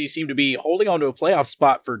Galaxy seem to be holding on to a playoff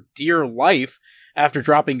spot for dear life after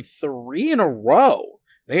dropping 3 in a row.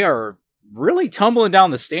 They are really tumbling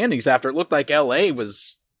down the standings after it looked like LA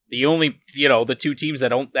was the only, the two teams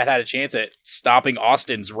that had a chance at stopping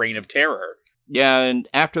Austin's reign of terror. Yeah, and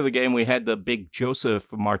after the game, we had the big Joseph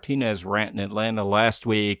Martinez rant in Atlanta last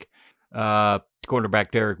week.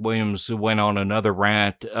 Quarterback Derek Williams went on another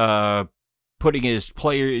rant, putting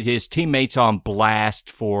his teammates on blast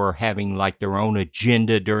for having their own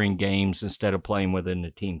agenda during games instead of playing within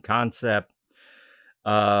the team concept.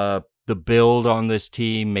 The build on this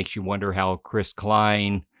team makes you wonder how Chris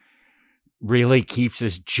Klein really keeps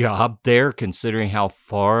his job there, considering how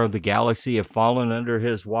far the Galaxy have fallen under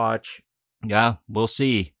his watch. Yeah, we'll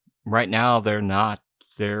see. Right now,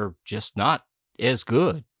 they're just not as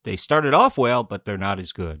good. They started off well, but they're not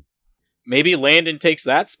as good. Maybe Landon takes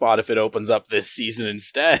that spot if it opens up this season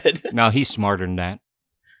instead. No, he's smarter than that.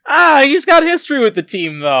 He's got history with the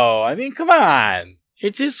team, though. I mean, come on.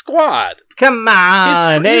 It's his squad. Come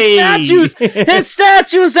on, his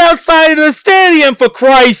statues outside of the stadium, for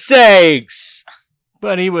Christ's sakes.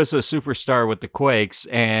 But he was a superstar with the Quakes,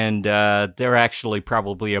 and they're actually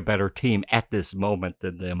probably a better team at this moment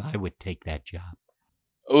than them. I would take that job.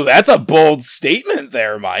 Oh, that's a bold statement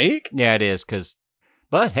there, Mike. Yeah, it is,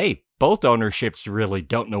 but hey, both ownerships really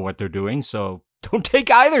don't know what they're doing, so don't take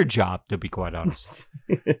either job, to be quite honest.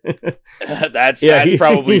 That's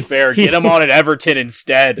probably fair. Get him on at Everton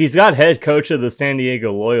instead. He's got head coach of the San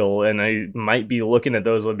Diego Loyal, and I might be looking at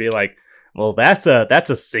those and be like, well, that's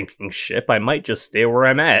a sinking ship. I might just stay where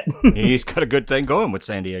I'm at. He's got a good thing going with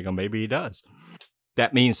San Diego. Maybe he does.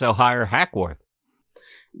 That means they'll hire Hackworth.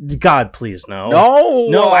 God, please, no.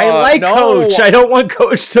 No, I like Coach. I don't want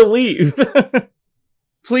Coach to leave.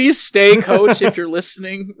 Please stay, Coach, if you're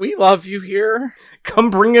listening. We love you here. Come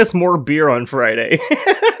bring us more beer on Friday.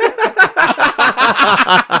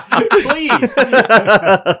 Please.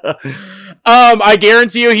 I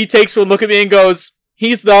guarantee you he takes one look at me and goes,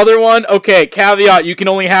 he's the other one? Okay, caveat, you can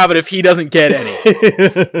only have it if he doesn't get any.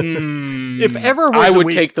 If ever was I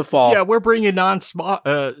would take the fall. Yeah, we're bringing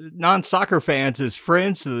non-soccer fans as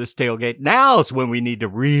friends to this tailgate. Now's when we need to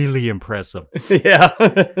really impress them. Yeah.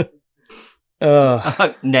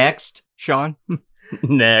 Next, Sean.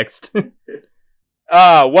 Next.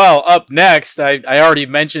 Well, up next, I already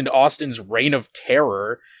mentioned Austin's reign of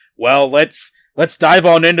terror. Well, let's dive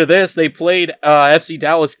on into this. They played FC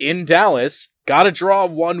Dallas in Dallas, got a draw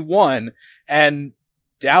 1-1, and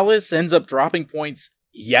Dallas ends up dropping points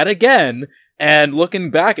yet again. And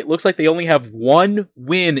looking back, it looks like they only have one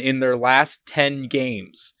win in their last 10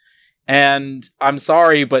 games. And I'm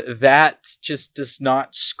sorry, but that just does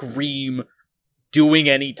not scream doing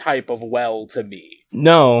any type of well to me.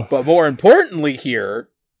 No. But more importantly here,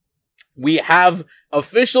 we have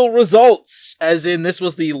official results, as in this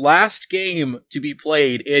was the last game to be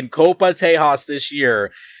played in Copa Tejas this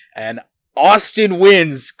year, and Austin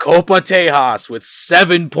wins Copa Tejas with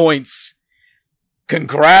 7 points.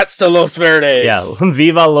 Congrats to Los Verdes. Yeah,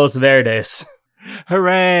 viva Los Verdes.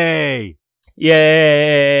 Hooray!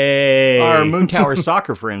 Yay! Our Moon Tower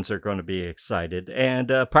soccer friends are going to be excited,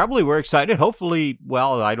 and probably we're excited. Hopefully,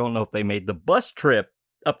 well, I don't know if they made the bus trip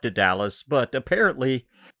up to Dallas, but apparently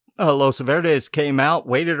Los Verdes came out,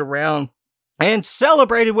 waited around, and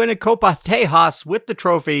celebrated winning Copa Tejas with the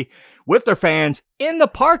trophy with their fans in the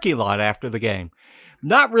parking lot after the game.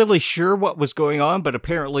 Not really sure what was going on, but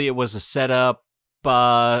apparently it was a setup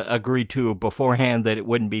agreed to beforehand that it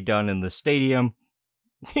wouldn't be done in the stadium.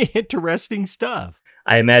 Interesting stuff.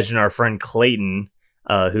 I imagine our friend Clayton,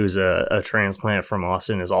 who's a transplant from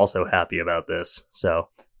Austin, is also happy about this. So,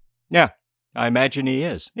 yeah, I imagine he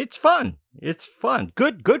is. It's fun. It's fun.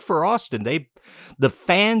 Good for Austin. The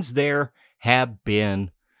fans there have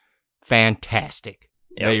been fantastic.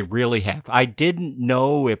 Yep. They really have. I didn't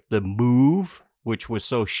know if the move, which was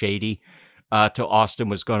so shady, to Austin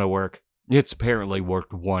was going to work. It's apparently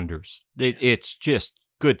worked wonders. It's just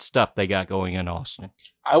good stuff they got going in Austin.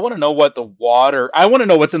 I want to know what's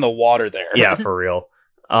in the water there. Yeah, for real.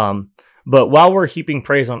 But while we're heaping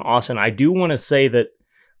praise on Austin, I do want to say that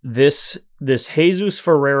this Jesus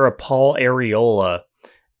Ferreira Paul Arriola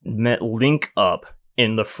link up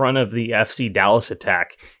in the front of the FC Dallas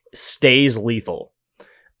attack stays lethal.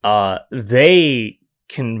 They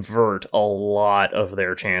convert a lot of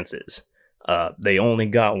their chances. They only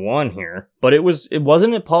got one here, but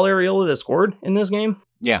wasn't it Paul Arriola that scored in this game?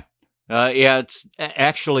 Yeah. It's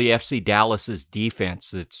actually FC Dallas's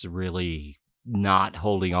defense that's really not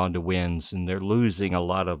holding on to wins, and they're losing a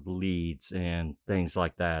lot of leads and things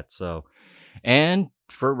like that. So, and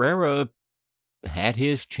Ferreira had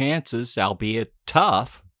his chances, albeit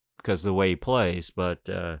tough because of the way he plays, but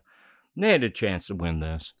they had a chance to win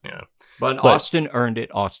this. Yeah. But Austin earned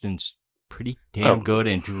it. Austin's pretty damn good,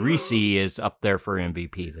 and Dreese is up there for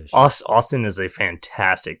MVP this year. Austin is a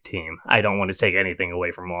fantastic team. I don't want to take anything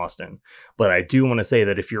away from Austin, but I do want to say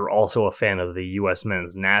that if you're also a fan of the U.S.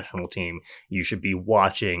 men's national team, you should be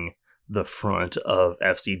watching the front of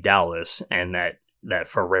FC Dallas and that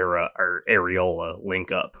Ferreira or Arriola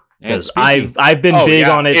link up, because I've been big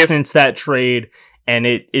on it since that trade, and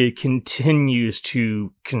it continues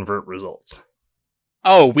to convert results.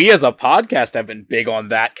 Oh, we as a podcast have been big on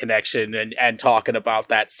that connection and talking about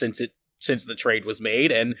that since the trade was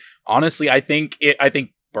made. And honestly, I think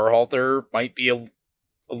Berhalter might be a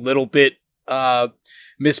little bit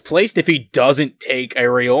misplaced if he doesn't take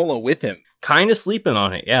Arriola with him. Kind of sleeping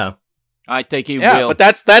on it, yeah. I think he will. But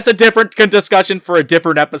that's a different discussion for a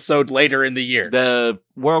different episode later in the year. The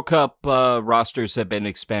World Cup rosters have been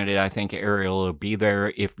expanded. I think Arriola will be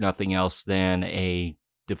there, if nothing else, than a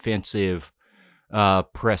defensive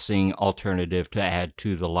pressing alternative to add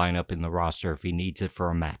to the lineup in the roster if he needs it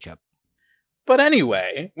for a matchup. But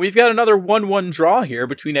anyway, we've got another 1-1 draw here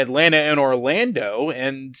between Atlanta and Orlando,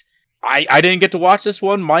 and I didn't get to watch this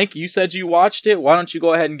one. Mike, you said you watched it. Why don't you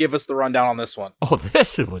go ahead and give us the rundown on this one? Oh,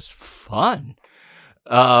 this was fun.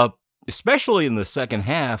 Especially in the second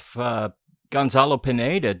half, Gonzalo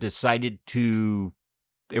Pineda decided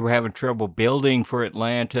they were having trouble building for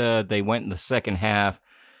Atlanta. They went in the second half.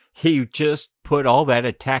 He just put all that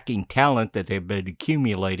attacking talent that had been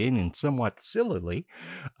accumulating, and somewhat sillily,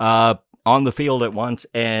 on the field at once,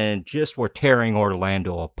 and just were tearing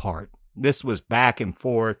Orlando apart. This was back and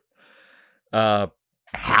forth.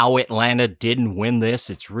 How Atlanta didn't win this,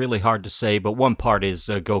 it's really hard to say, but one part is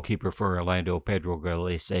goalkeeper for Orlando, Pedro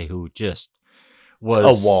Galese, who just was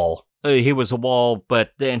a wall. He was a wall,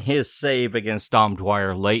 but then his save against Dom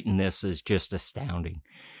Dwyer late in this is just astounding.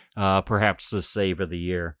 Perhaps the save of the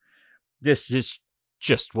year. This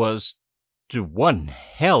just was one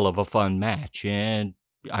hell of a fun match, and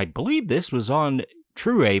I believe this was on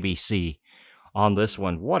True ABC on this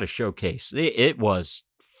one. What a showcase. It was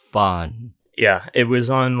fun. Yeah, it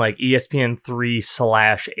was on like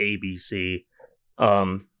ESPN3/ABC.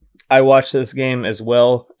 I watched this game as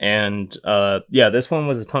well, and this one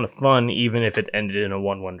was a ton of fun, even if it ended in a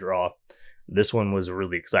 1-1 draw. This one was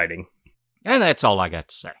really exciting. And that's all I got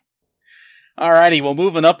to say. Alrighty, well,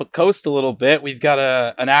 moving up a coast a little bit, we've got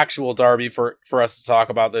an actual derby for us to talk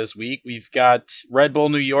about this week. We've got Red Bull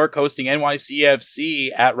New York hosting NYCFC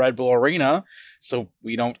at Red Bull Arena, so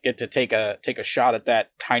we don't get to take a shot at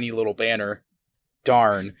that tiny little banner.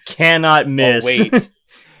 Darn. Cannot miss. Oh, wait.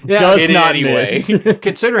 Does not miss.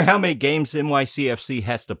 Consider how many games NYCFC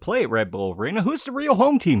has to play at Red Bull Arena. Who's the real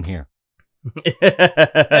home team here?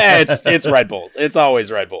 It's Red Bulls. It's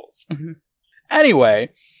always Red Bulls. Anyway,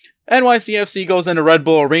 NYCFC goes into Red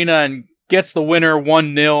Bull Arena and gets the winner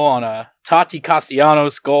 1-0 on a Tati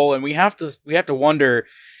Castellanos goal, and we have to wonder,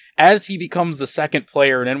 as he becomes the second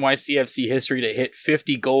player in NYCFC history to hit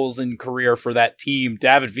 50 goals in career for that team,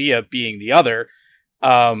 David Villa being the other.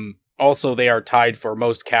 Also, they are tied for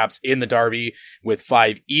most caps in the derby with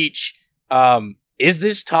 5 each. Is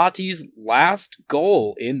this Tati's last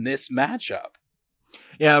goal in this matchup?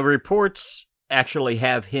 Yeah, reports actually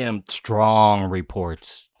have him, strong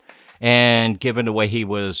reports, and given the way he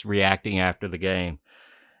was reacting after the game,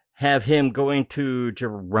 have him going to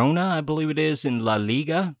Girona, I believe it is, in La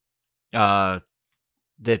Liga.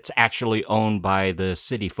 That's actually owned by the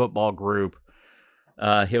City Football Group.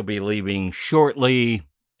 He'll be leaving shortly,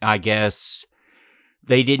 I guess.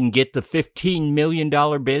 They didn't get the $15 million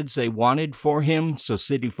bids they wanted for him, so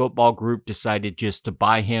City Football Group decided just to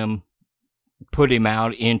buy him, put him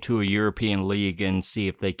out into a European league, and see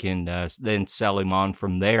if they can then sell him on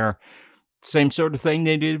from there. Same sort of thing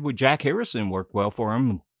they did with Jack Harrison worked well for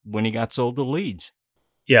him when he got sold to Leeds.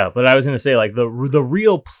 Yeah, but I was going to say, like, the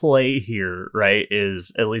real play here, right,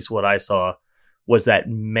 is, at least what I saw, was that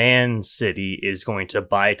Man City is going to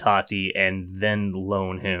buy Tati and then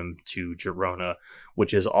loan him to Girona,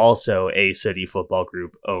 which is also a City Football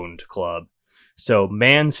Group owned club. So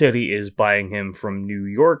Man City is buying him from New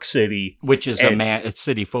York City, which is a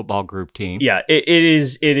City Football Group team. Yeah, it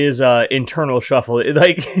is internal shuffle.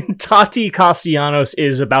 Like, Tati Castellanos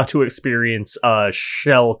is about to experience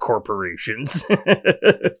shell corporations.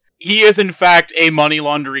 He is in fact a money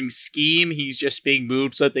laundering scheme. He's just being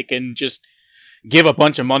moved so that they can just give a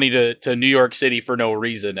bunch of money to New York City for no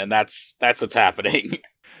reason, and that's what's happening.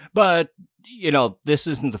 But, you know, this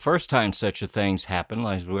isn't the first time such a thing's happened.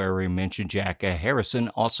 Like we already mentioned, Jack Harrison.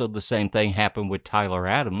 Also, the same thing happened with Tyler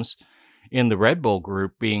Adams in the Red Bull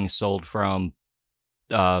Group being sold from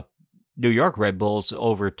New York Red Bulls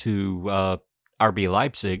over to RB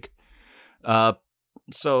Leipzig.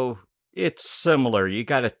 So it's similar. You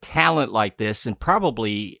got a talent like this, and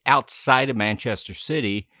probably outside of Manchester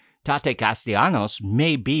City, Tati Castellanos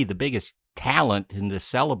may be the biggest talent and the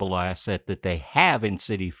sellable asset that they have in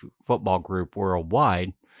City Football Group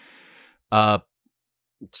worldwide.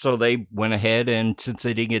 So they went ahead, and since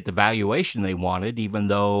they didn't get the valuation they wanted, even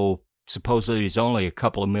though supposedly he's only a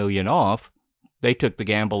couple of million off, they took the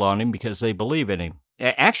gamble on him because they believe in him.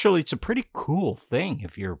 Actually, it's a pretty cool thing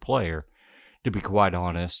if you're a player, to be quite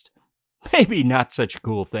honest. Maybe not such a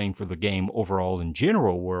cool thing for the game overall in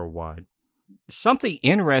general worldwide. Something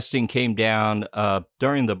interesting came down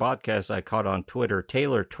during the podcast I caught on Twitter.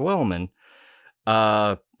 Taylor Twellman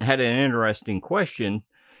had an interesting question.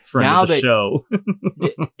 Friend of the show.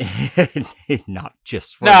 Not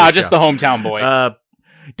just for just the hometown boy.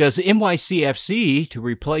 Does NYCFC, to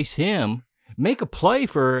replace him, make a play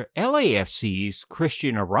for LAFC's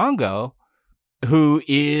Christian Arango, who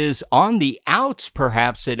is on the outs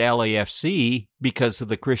perhaps at LAFC because of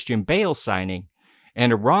the Christian Bale signing?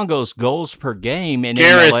 And Arango's goals per game in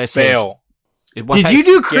Gareth MLS Bale. Did you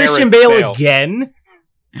do Christian Bale again?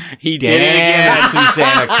 He did it again.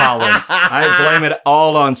 Susanna Collins. I blame it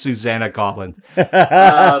all on Susanna Collins.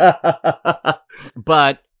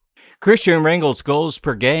 But Christian Arango's goals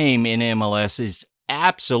per game in MLS is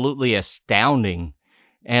absolutely astounding.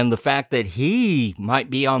 And the fact that he might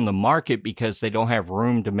be on the market because they don't have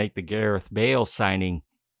room to make the Gareth Bale signing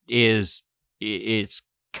it's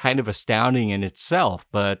kind of astounding in itself.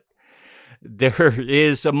 But there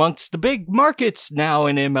is, amongst the big markets now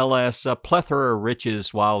in MLS, a plethora of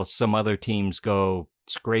riches while some other teams go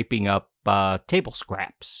scraping up table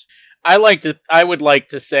scraps. I would like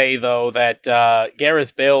to say, though, that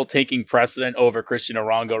Gareth Bale taking precedent over Christian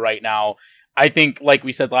Arango right now, I think, like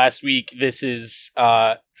we said last week, this is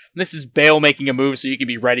Bale making a move so you can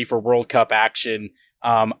be ready for World Cup action.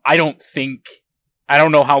 I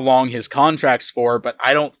don't know how long his contract's for, but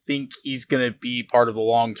I don't think he's going to be part of the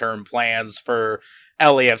long-term plans for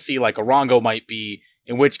LAFC like Arango might be,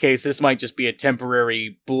 in which case this might just be a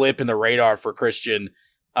temporary blip in the radar for Christian.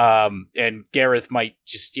 And Gareth might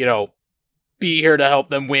just, be here to help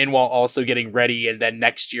them win while also getting ready. And then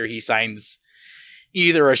next year he signs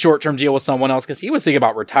either a short-term deal with someone else, because he was thinking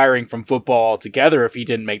about retiring from football altogether if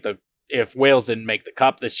Wales didn't make the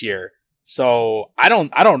cup this year. So I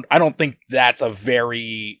don't think that's a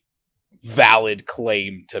very valid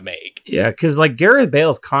claim to make. Yeah, because like Gareth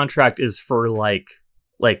Bale's contract is for like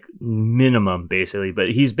minimum basically,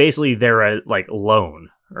 but he's basically there at like loan,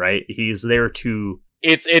 right? He's there to.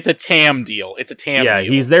 It's a TAM deal. It's a TAM deal. Yeah,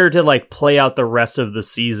 he's there to like play out the rest of the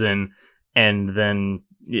season and then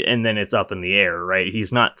and then it's up in the air, right?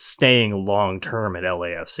 He's not staying long-term at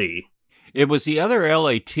LAFC. It was the other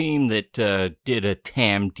LA team that did a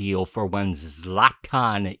TAM deal for one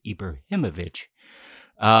Zlatan Ibrahimovic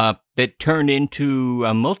that turned into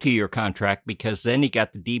a multi-year contract because then he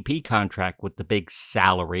got the DP contract with the big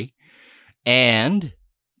salary and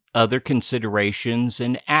other considerations.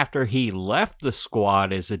 And after he left the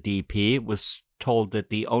squad as a DP, it was told that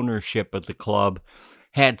the ownership of the club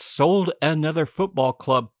had sold another football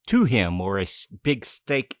club to him or a big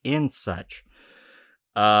stake in such.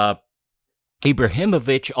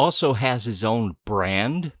 Ibrahimovic also has his own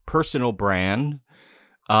brand, personal brand,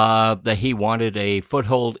 that he wanted a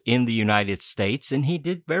foothold in the United States, and he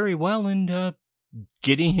did very well in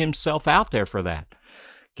getting himself out there for that.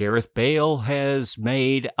 Gareth Bale has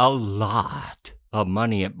made a lot of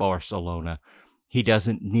money at Barcelona. He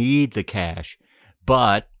doesn't need the cash,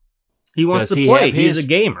 but he wants to play. He's a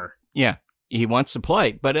gamer. Yeah, he wants to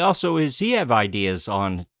play, but also does he have ideas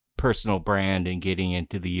on personal brand and getting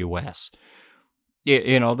into the U.S.?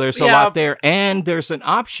 You know, there's a lot there, and there's an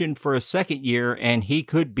option for a second year, and he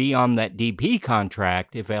could be on that DP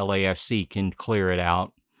contract if LAFC can clear it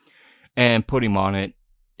out and put him on it,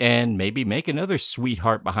 and maybe make another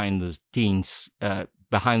sweetheart behind the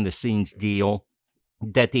scenes deal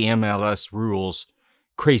that the MLS rules,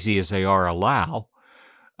 crazy as they are, allow.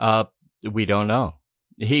 We don't know.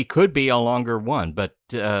 He could be a longer one, but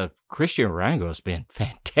Christian Arango's been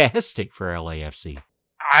fantastic for LAFC.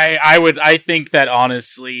 I think that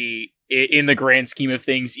honestly, in the grand scheme of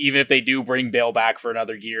things, even if they do bring Bale back for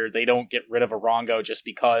another year, they don't get rid of Arango just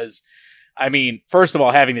because. I mean, first of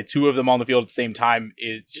all, having the two of them on the field at the same time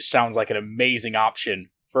just sounds like an amazing option.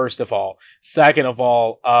 First of all, second of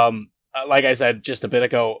all, like I said just a bit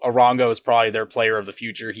ago, Arango is probably their player of the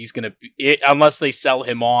future. He's going to be, unless they sell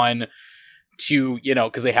him on to,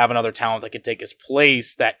 because they have another talent that could take his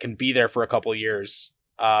place that can be there for a couple of years.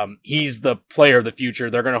 He's the player of the future.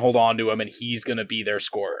 They're going to hold on to him, and he's going to be their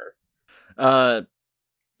scorer.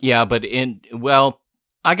 Yeah, but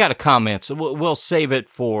I got a comment, so we'll save it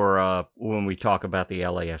for when we talk about the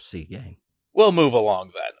LAFC game. We'll move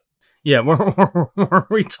along then. Yeah, were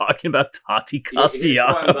we talking about Tati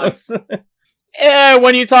Castellanos?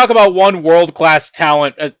 When you talk about one world-class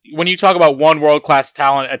talent, attacker,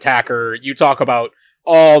 you talk about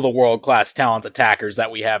all the world-class talent attackers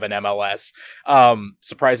that we have in MLS.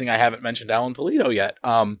 Surprising I haven't mentioned Alan Pulido yet.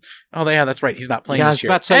 Oh, yeah, that's right. He's not playing this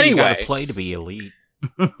year. Anyway, you gotta play to be elite.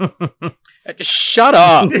 Just shut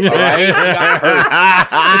up, all right? He got hurt.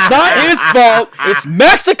 It's not his fault. It's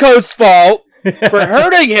Mexico's fault for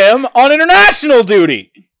hurting him on international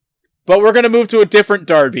duty. But we're going to move to a different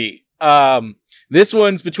derby. This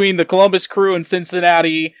one's between the Columbus Crew and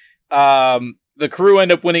Cincinnati. The Crew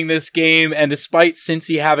end up winning this game, and despite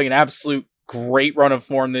Cincy having an absolute great run of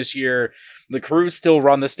form this year, the Crew still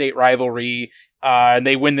run the state rivalry, and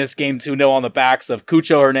they win this game 2-0 on the backs of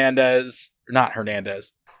Cucho Hernandez. Not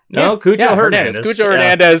Hernandez. No, Cucho Hernandez. Cucho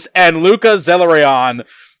Hernandez and Luca Zelarayan,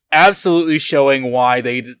 absolutely showing why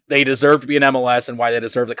they deserve to be in MLS and why they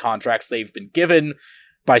deserve the contracts they've been given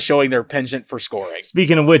by showing their penchant for scoring.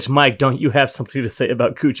 Speaking of which, Mike, don't you have something to say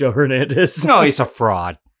about Cucho Hernandez? No, he's a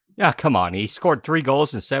fraud. Yeah, come on. He scored 3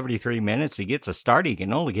 goals in 73 minutes. He gets a start. He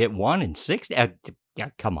can only get 1 in 60. Yeah,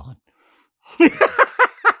 come on.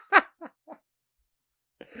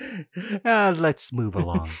 Let's move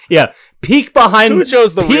along. Yeah, peek behind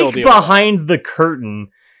the curtain.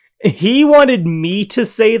 He wanted me to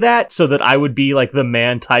say that so that I would be like the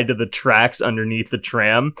man tied to the tracks underneath the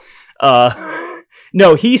tram.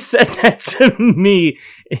 No, he said that to me.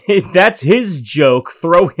 That's his joke.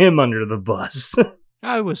 Throw him under the bus.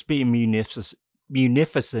 I was being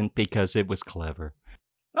munificent because it was clever.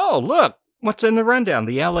 Oh, look. What's in the rundown?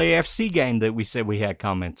 The LAFC game that we said we had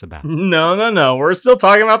comments about. No. We're still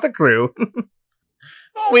talking about the Crew.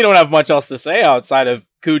 Well, we don't have much else to say outside of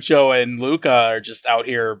Cucho and Luca are just out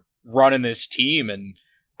here running this team and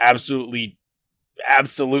absolutely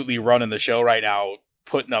running the show right now,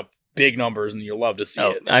 putting up big numbers, and you'll love to see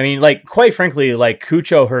it. I mean, quite frankly,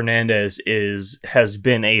 Cucho Hernandez has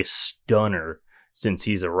been a stunner since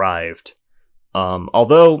he's arrived.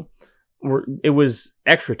 Although it was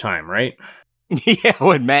extra time, right? Yeah,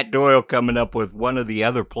 when Matt Doyle coming up with one of the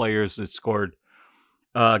other players that scored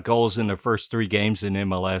goals in the first 3 games in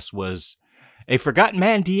MLS was a forgotten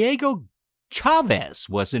man, Diego Chavez,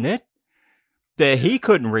 wasn't it? That he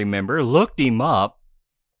couldn't remember, looked him up,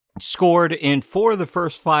 scored in 4 of the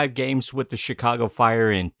first 5 games with the Chicago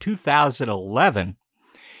Fire in 2011.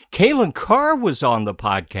 Kalen Carr was on the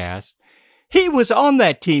podcast. He was on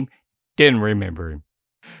that team. Didn't remember him.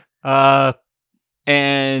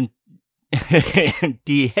 And And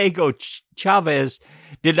Diego Chavez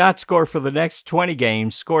did not score for the next 20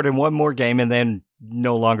 games, scored in one more game, and then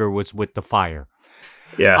no longer was with the Fire.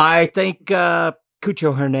 Yeah. I think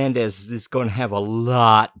Cucho Hernandez is going to have a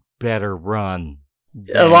lot better run.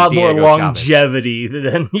 A lot more Diego longevity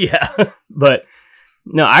than, yeah. But,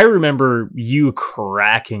 no, I remember you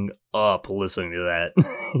cracking up listening to that.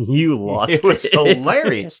 You lost it. It was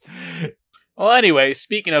hilarious. Well, anyway,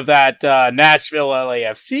 speaking of that Nashville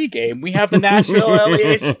LAFC game, we have the Nashville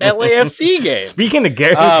LAFC game. Speaking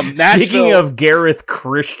of Gareth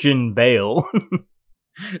Christian Bale.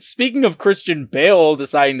 Speaking of Christian Bale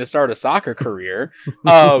deciding to start a soccer career,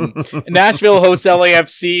 Nashville hosts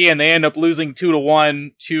LAFC and they end up losing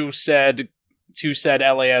 2-1 to said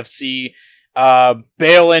LAFC.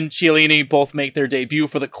 Bale and Chiellini both make their debut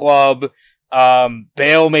for the club.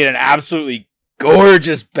 Bale made an absolutely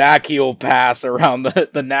gorgeous backheel pass around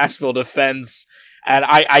the Nashville defense, and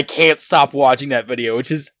I can't stop watching that video.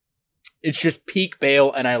 It's just peak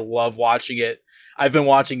Bale, and I love watching it. I've been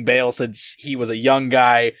watching Bale since he was a young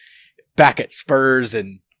guy back at Spurs,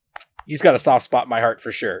 and he's got a soft spot in my heart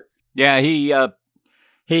for sure. Yeah, he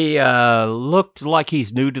looked like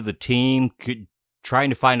he's new to the team, trying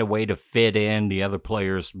to find a way to fit in. The other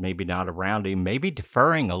players maybe not around him, maybe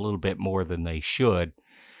deferring a little bit more than they should.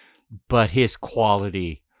 But his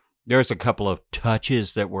quality, there's a couple of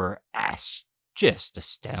touches that were just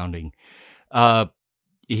astounding.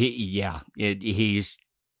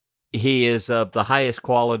 He is of the highest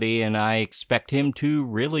quality, and I expect him to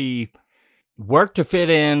really work to fit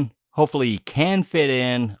in. Hopefully he can fit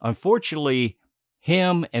in. Unfortunately,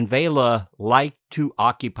 him and Vela like to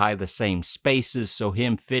occupy the same spaces, so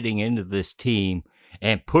him fitting into this team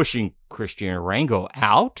and pushing Christian Arango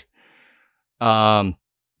out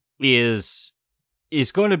is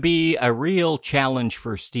going to be a real challenge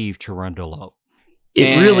for Steve Cherundolo.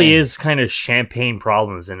 It really is kind of champagne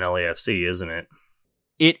problems in LAFC, isn't it?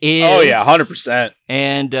 It is. Oh, yeah, 100%.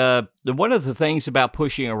 And one of the things about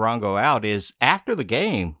pushing Arango out is after the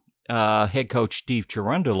game, head coach Steve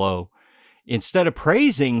Cherundolo, instead of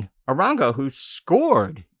praising Arango, who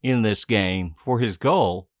scored in this game for his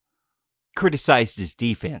goal, criticized his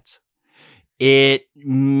defense. It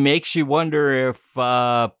makes you wonder if,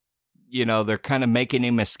 they're kind of making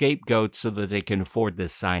him a scapegoat so that they can afford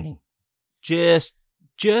this signing. Just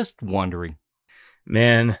wondering.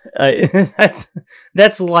 Man,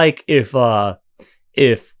 that's like if Ollie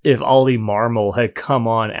Marmol had come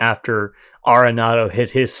on after Arenado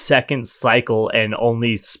hit his second cycle and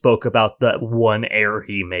only spoke about that one error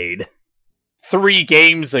he made 3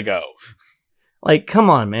 games ago. Like,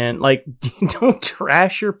 come on, man. Like, don't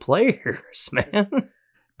trash your players, man.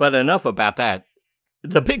 But enough about that.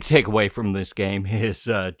 The big takeaway from this game is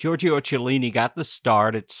Giorgio Chiellini got the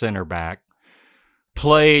start at center back.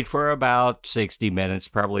 Played for about 60 minutes,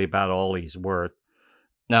 probably about all he's worth.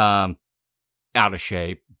 Out of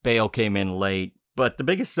shape. Bale came in late. But the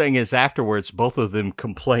biggest thing is afterwards, both of them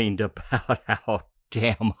complained about how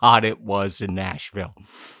damn hot it was in Nashville.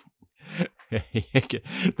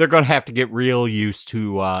 They're going to have to get real used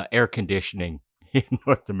to air conditioning in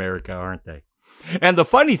North America, aren't they? And the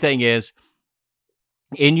funny thing is,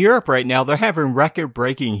 in Europe right now, they're having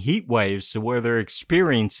record-breaking heat waves to where they're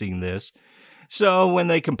experiencing this. So when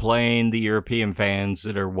they complain, the European fans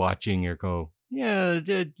that are watching or go, yeah,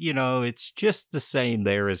 it's just the same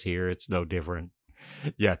there as here. It's no different.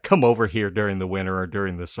 Yeah, come over here during the winter or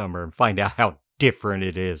during the summer and find out how different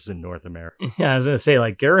it is in North America. Yeah, I was going to say,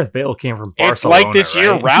 like, Gareth Bale came from Barcelona. It's like this right?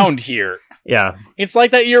 year-round here. Yeah. It's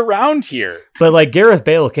like that year-round here. But, like, Gareth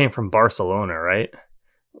Bale came from Barcelona, right?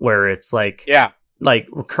 Where it's, like... Yeah. Like,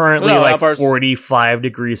 currently, 45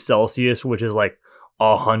 degrees Celsius, which is, like,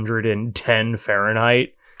 110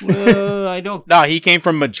 Fahrenheit. I don't... No, he came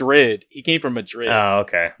from Madrid. Oh,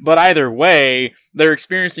 okay. But either way, they're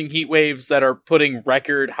experiencing heat waves that are putting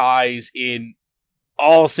record highs in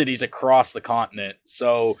all cities across the continent.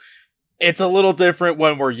 So it's a little different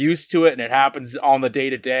when we're used to it and it happens on the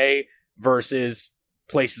day-to-day versus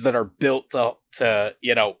places that are built to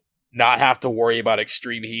not have to worry about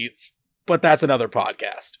extreme heats. But that's another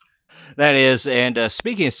podcast. That is, and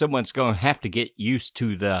speaking of someone's going to have to get used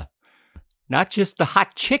to not just the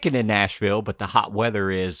hot chicken in Nashville, but the hot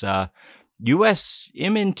weather is U.S.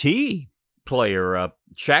 MNT player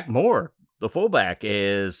Shaq Moore, the fullback,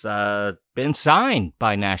 is been signed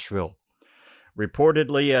by Nashville.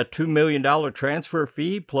 Reportedly a $2 million transfer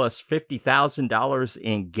fee plus $50,000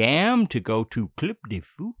 in GAM to go to Club de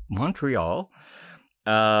Foot Montreal.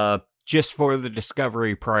 Just for the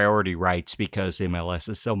Discovery priority rights because MLS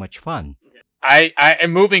is so much fun. I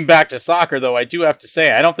am moving back to soccer, though. I do have to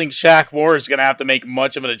say, I don't think Shaq Moore is going to have to make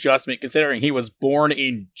much of an adjustment, considering he was born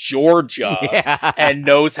in Georgia and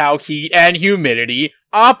knows how heat and humidity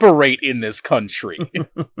operate in this country.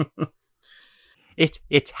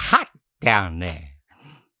 It's hot down there.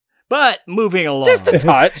 But moving along. Just a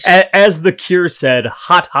touch. As The Cure said,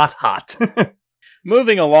 hot, hot, hot.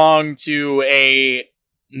 Moving along to a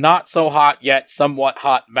not so hot yet somewhat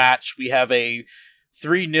hot match, we have a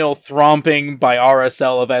 3-0 thromping by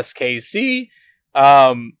RSL of SKC.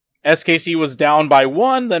 SKC was down by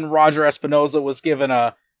 1, then Roger Espinoza was given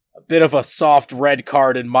a bit of a soft red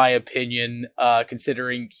card, in my opinion,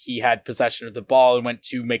 considering he had possession of the ball and went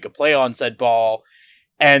to make a play on said ball,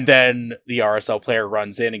 and then the RSL player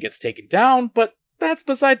runs in and gets taken down, but that's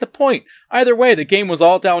beside the point. Either way, the game was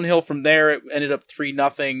all downhill from there. It ended up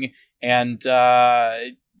 3-0, and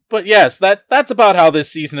but yes, that's about how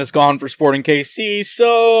this season has gone for Sporting KC.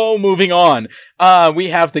 So moving on, we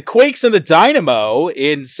have the Quakes and the Dynamo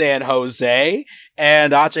in San Jose,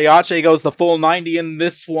 and Ache goes the full 90 in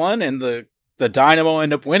this one, and the Dynamo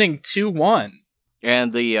end up winning 2-1.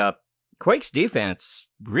 And the Quakes defense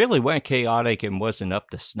really went chaotic and wasn't up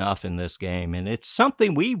to snuff in this game, and it's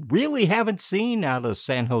something we really haven't seen out of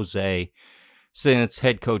San Jose since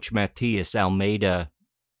head coach Matias Almeida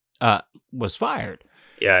was fired.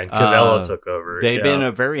 Yeah, and Cavello took over. They've been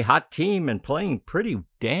a very hot team and playing pretty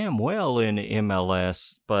damn well in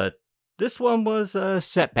MLS, but this one was a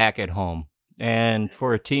setback at home. And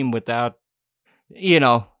for a team without,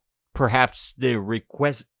 perhaps the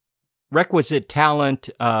requisite talent,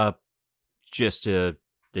 they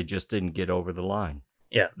just didn't get over the line.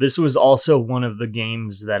 Yeah, this was also one of the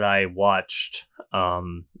games that I watched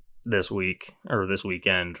this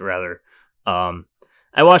weekend, rather.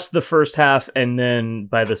 I watched the first half, and then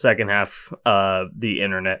by the second half, the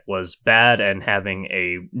internet was bad and having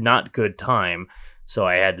a not good time, so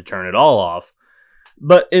I had to turn it all off.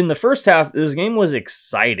 But in the first half, this game was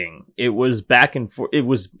exciting. It was back and forth. It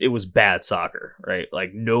was bad soccer, right?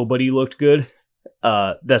 Like, nobody looked good.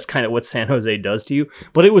 That's kind of what San Jose does to you.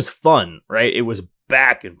 But it was fun, right? It was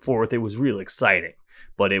back and forth. It was real exciting.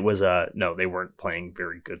 But it was, no, they weren't playing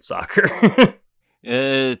very good soccer.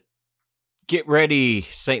 Get ready,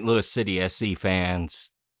 St. Louis City SC fans.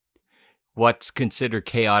 What's considered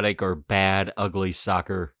chaotic or bad, ugly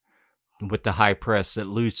soccer with the high press that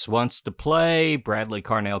Lutz wants to play, Bradley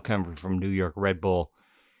Carnell coming from New York Red Bull.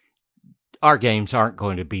 Our games aren't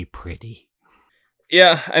going to be pretty.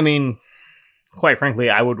 Yeah, I mean, quite frankly,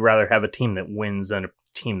 I would rather have a team that wins than a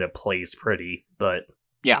team that plays pretty, but...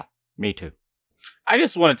 Yeah, me too. I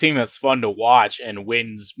just want a team that's fun to watch and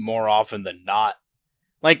wins more often than not.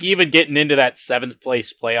 Like, even getting into that 7th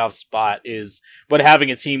place playoff spot but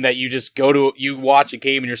having a team that you just you watch a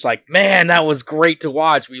game and you're just like, man, that was great to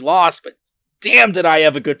watch. We lost, but damn, did I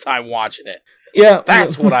have a good time watching it. Yeah.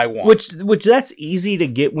 That's what I want. Which that's easy to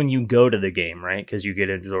get when you go to the game, right? Because you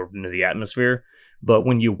get absorbed into the atmosphere. But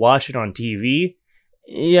when you watch it on TV,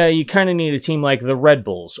 yeah, you kind of need a team like the Red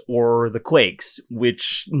Bulls or the Quakes,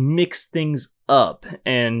 which mix things up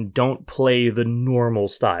and don't play the normal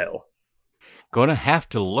style. Gonna have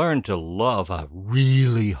to learn to love a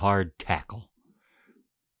really hard tackle.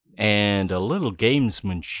 And a little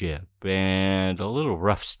gamesmanship. And a little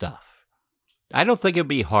rough stuff. I don't think it'd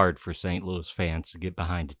be hard for St. Louis fans to get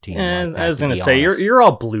behind a team like that. I was gonna say, you're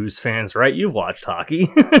all Blues fans, right? You've watched hockey.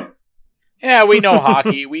 Yeah, we know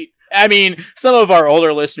hockey. Some of our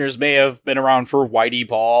older listeners may have been around for Whitey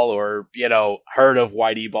Ball or, heard of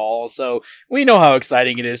Whitey Ball. So we know how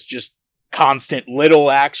exciting it is, just constant little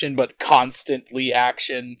action, but constantly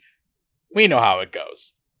action. We know how it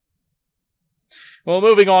goes. Well,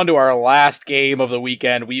 moving on to our last game of the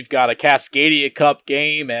weekend, we've got a Cascadia Cup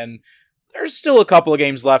game, and there's still a couple of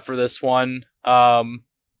games left for this one. And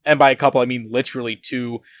by a couple, I mean literally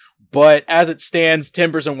 2. But as it stands,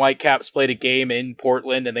 Timbers and Whitecaps played a game in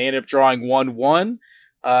Portland, and they ended up drawing 1-1.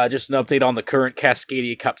 Just an update on the current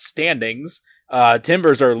Cascadia Cup standings.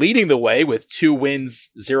 Timbers are leading the way with 2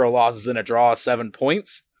 wins, 0 losses, and a draw, 7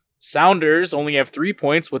 points. Sounders only have 3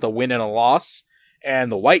 points with a win and a loss. And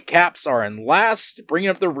the Whitecaps are in last, bringing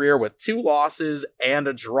up the rear with 2 losses and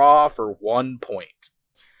a draw for 1 point.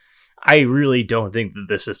 I really don't think that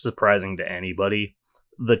this is surprising to anybody.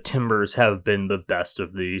 The Timbers have been the best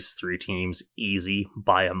of these 3 teams, easy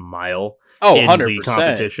by a mile. Oh, in 100%. The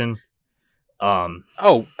competition.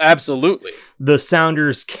 Absolutely. The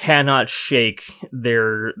Sounders cannot shake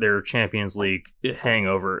their Champions League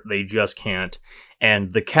hangover. They just can't.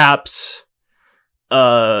 And the Caps,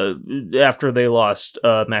 after they lost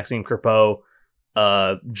Maxime Crepeau,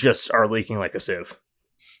 just are leaking like a sieve.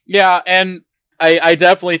 Yeah, and I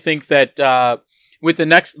definitely think that with the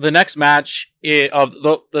next match of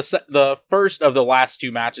the first of the last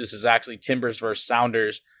two matches is actually Timbers versus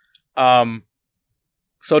Sounders.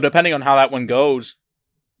 So depending on how that one goes,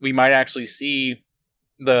 we might actually see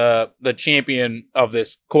the champion of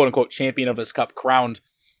this, quote unquote champion of this cup crowned.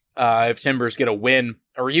 If Timbers get a win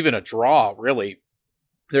or even a draw, really,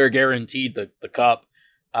 they're guaranteed the cup.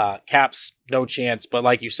 Caps, no chance. But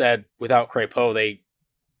like you said, without Crépeau, they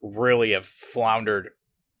really have floundered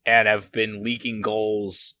and have been leaking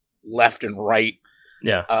goals left and right.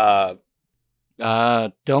 Yeah.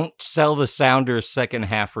 Don't sell the Sounders second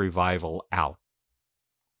half revival out.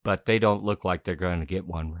 But they don't look like they're going to get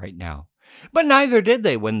one right now. But neither did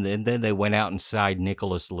they when then they went out and signed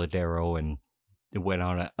Nicholas Ladero and it went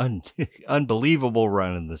on an unbelievable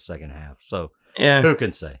run in the second half. So Yeah. who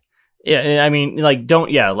can say? Yeah, I mean, I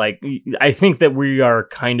think that we are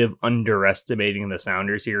kind of underestimating the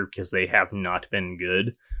Sounders here because they have not been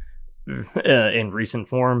good in recent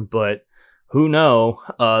form, but who know?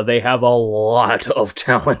 They have a lot of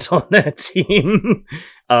talent on that team.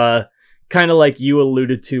 Kind of like you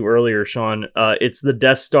alluded to earlier, Sean. It's the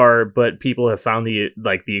Death Star, but people have found the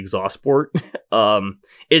exhaust port.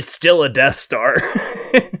 It's still a Death Star.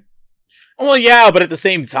 Well, yeah, but at the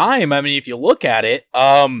same time, I mean, if you look at it,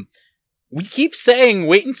 we keep saying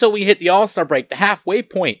wait until we hit the All-Star break, the halfway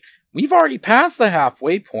point. We've already passed the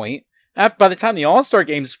halfway point. By the time the All-Star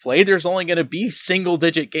games play, there's only going to be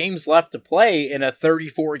single-digit games left to play in a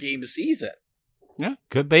 34-game season. Yeah,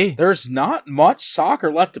 could be. There's not much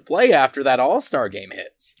soccer left to play after that All-Star game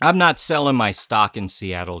hits. I'm not selling my stock in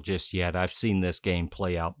Seattle just yet. I've seen this game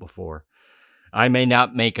play out before. I may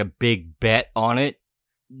not make a big bet on it,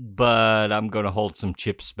 but I'm going to hold some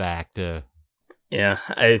chips back to... Yeah,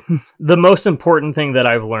 the most important thing that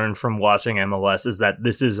I've learned from watching MLS is that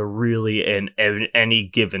this is really an any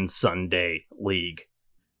given Sunday league.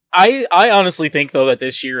 I honestly think, though, that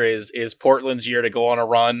this year is Portland's year to go on a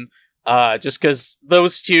run. Just because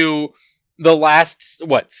those two, the last,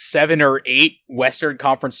 7 or 8 Western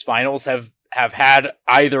Conference finals have had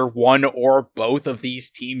either one or both of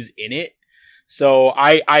these teams in it. So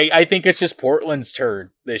I think it's just Portland's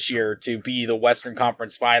turn this year to be the Western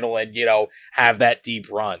Conference final and, have that deep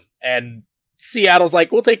run. And Seattle's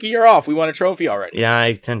like, we'll take a year off. We won a trophy already. Yeah,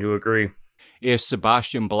 I tend to agree. If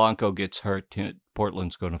Sebastian Blanco gets hurt,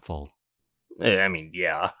 Portland's going to fold. I mean,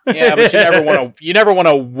 yeah. Yeah, but you never want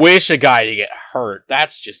to wish a guy to get hurt.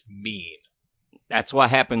 That's just mean. That's what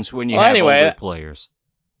happens when you have older players.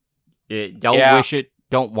 Don't wish it,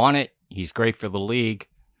 don't want it. He's great for the league,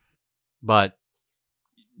 but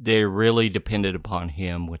they're really dependent upon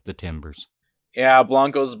him with the Timbers. Yeah,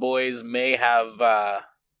 Blanco's boys may have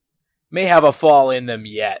a fall in them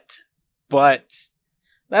yet, but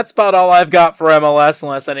that's about all I've got for MLS.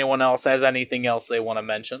 Unless anyone else has anything else they want to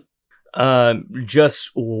mention. Just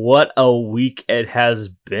what a week it has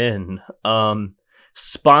been.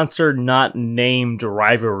 Sponsored not named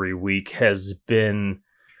rivalry week has been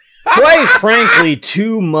quite frankly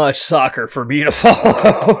too much soccer for me to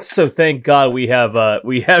follow. So thank God we have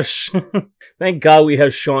thank God we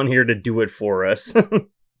have Sean here to do it for us.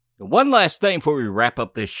 One last thing before we wrap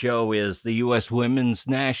up this show is the U.S. women's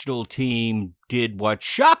national team did what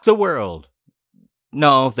shocked the world.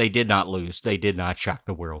 No, they did not lose. They did not shock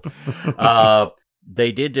the world.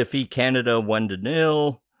 They did defeat Canada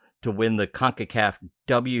 1-0 to win the CONCACAF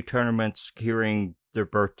W tournament, securing their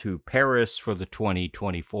berth to Paris for the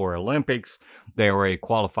 2024 Olympics. They already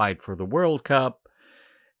qualified for the World Cup.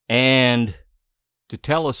 And to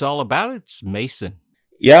tell us all about it, it's Mason.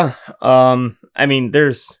 Yeah. I mean,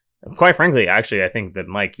 there's... Quite frankly, actually, I think that,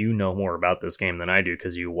 Mike, you know more about this game than I do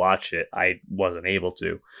because you watch it. I wasn't able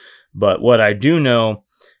to. But what I do know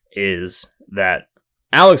is that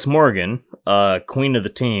Alex Morgan, queen of the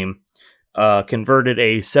team, converted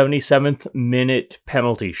a 77th minute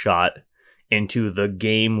penalty shot into the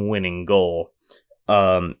game-winning goal,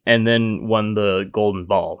 and then won the Golden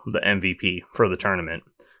Ball, the MVP for the tournament.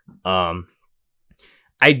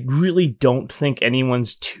 I really don't think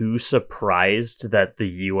anyone's too surprised that the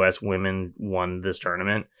U.S. women won this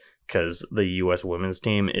tournament because the U.S. women's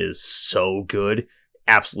team is so good,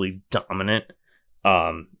 absolutely dominant.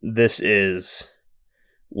 This is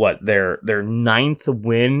their 9th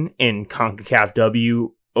win in CONCACAF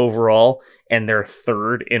W overall, and their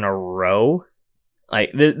 3rd in a row.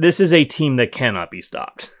 Like this is a team that cannot be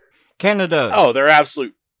stopped. Canada. Oh, they're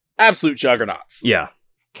absolute juggernauts. Yeah.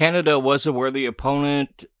 Canada was a worthy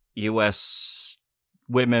opponent. U.S.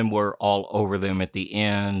 women were all over them at the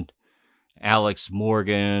end. Alex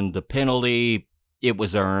Morgan, the penalty, it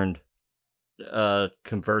was earned,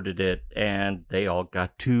 converted it, and they all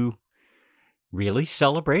got 2 really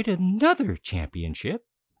celebrate another championship.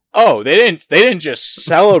 Oh, they didn't just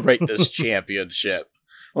celebrate this championship.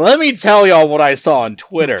 Let me tell y'all what I saw on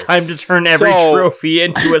Twitter. Time to turn every trophy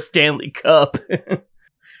into a Stanley Cup.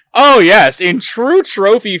 Oh, yes. In true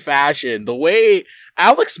trophy fashion, the way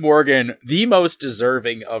Alex Morgan, the most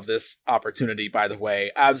deserving of this opportunity, by the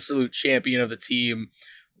way, absolute champion of the team,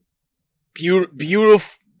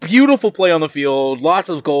 beautiful play on the field, lots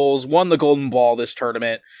of goals, won the Golden Ball this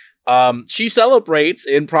tournament. She celebrates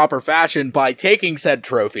in proper fashion by taking said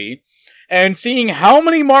trophy and seeing how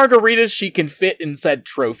many margaritas she can fit in said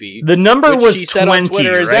trophy. The number was she said 20, on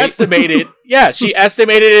Twitter right? is estimated. Yeah, she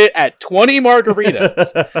estimated it at 20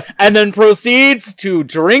 margaritas, and then proceeds to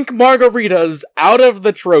drink margaritas out of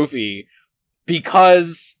the trophy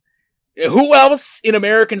because who else in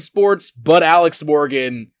American sports but Alex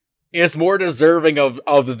Morgan is more deserving of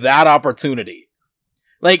that opportunity?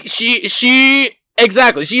 Like she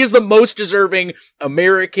exactly, she is the most deserving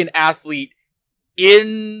American athlete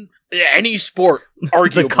in any sport,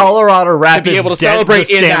 arguably. The Colorado Rapids to be able to celebrate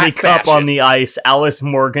the in Stanley that Cup fashion. on the ice. Alice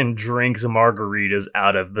Morgan drinks margaritas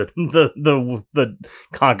out of the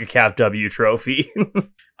CONCACAF W trophy.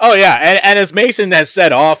 Oh yeah, and as Mason has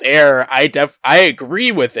said off air, I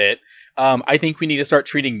agree with it. I think we need to start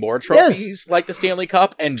treating more trophies like the Stanley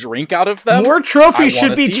Cup and drink out of them. More trophies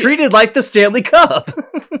should be treated like the Stanley Cup.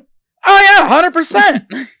 Oh yeah,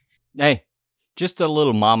 100%. Hey, just a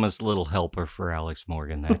little mama's little helper for Alex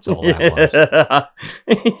Morgan. That's all that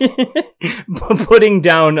was. Putting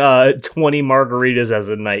down 20 margaritas as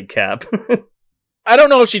a nightcap. I don't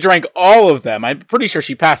know if she drank all of them. I'm pretty sure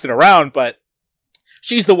she passed it around, but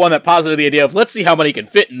she's the one that posited the idea of let's see how many can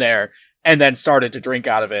fit in there, and then started to drink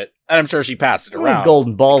out of it. And I'm sure she passed it around.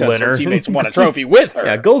 Golden Ball winner. Her teammates won a trophy with her.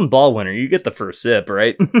 Yeah, Golden Ball winner. You get the first sip,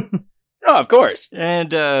 right? Oh, of course.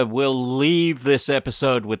 And we'll leave this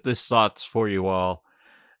episode with this thoughts for you all.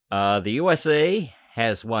 The USA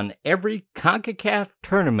has won every CONCACAF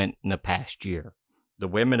tournament in the past year. The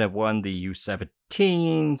women have won the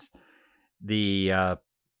U17s, the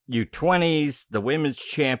U20s, the Women's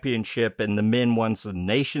Championship, and the men won the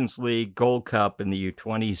Nations League, Gold Cup, and the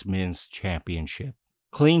U20s Men's Championship.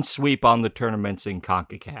 Clean sweep on the tournaments in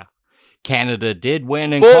CONCACAF. Canada did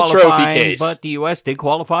win in Full trophy qualifying, case. but the U.S. did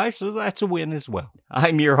qualify, so that's a win as well.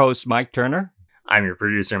 I'm your host, Mike Turner. I'm your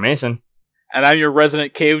producer, Mason. And I'm your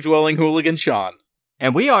resident cave-dwelling hooligan, Sean.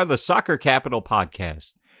 And we are the Soccer Capital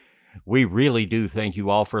Podcast. We really do thank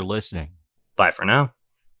you all for listening. Bye for now.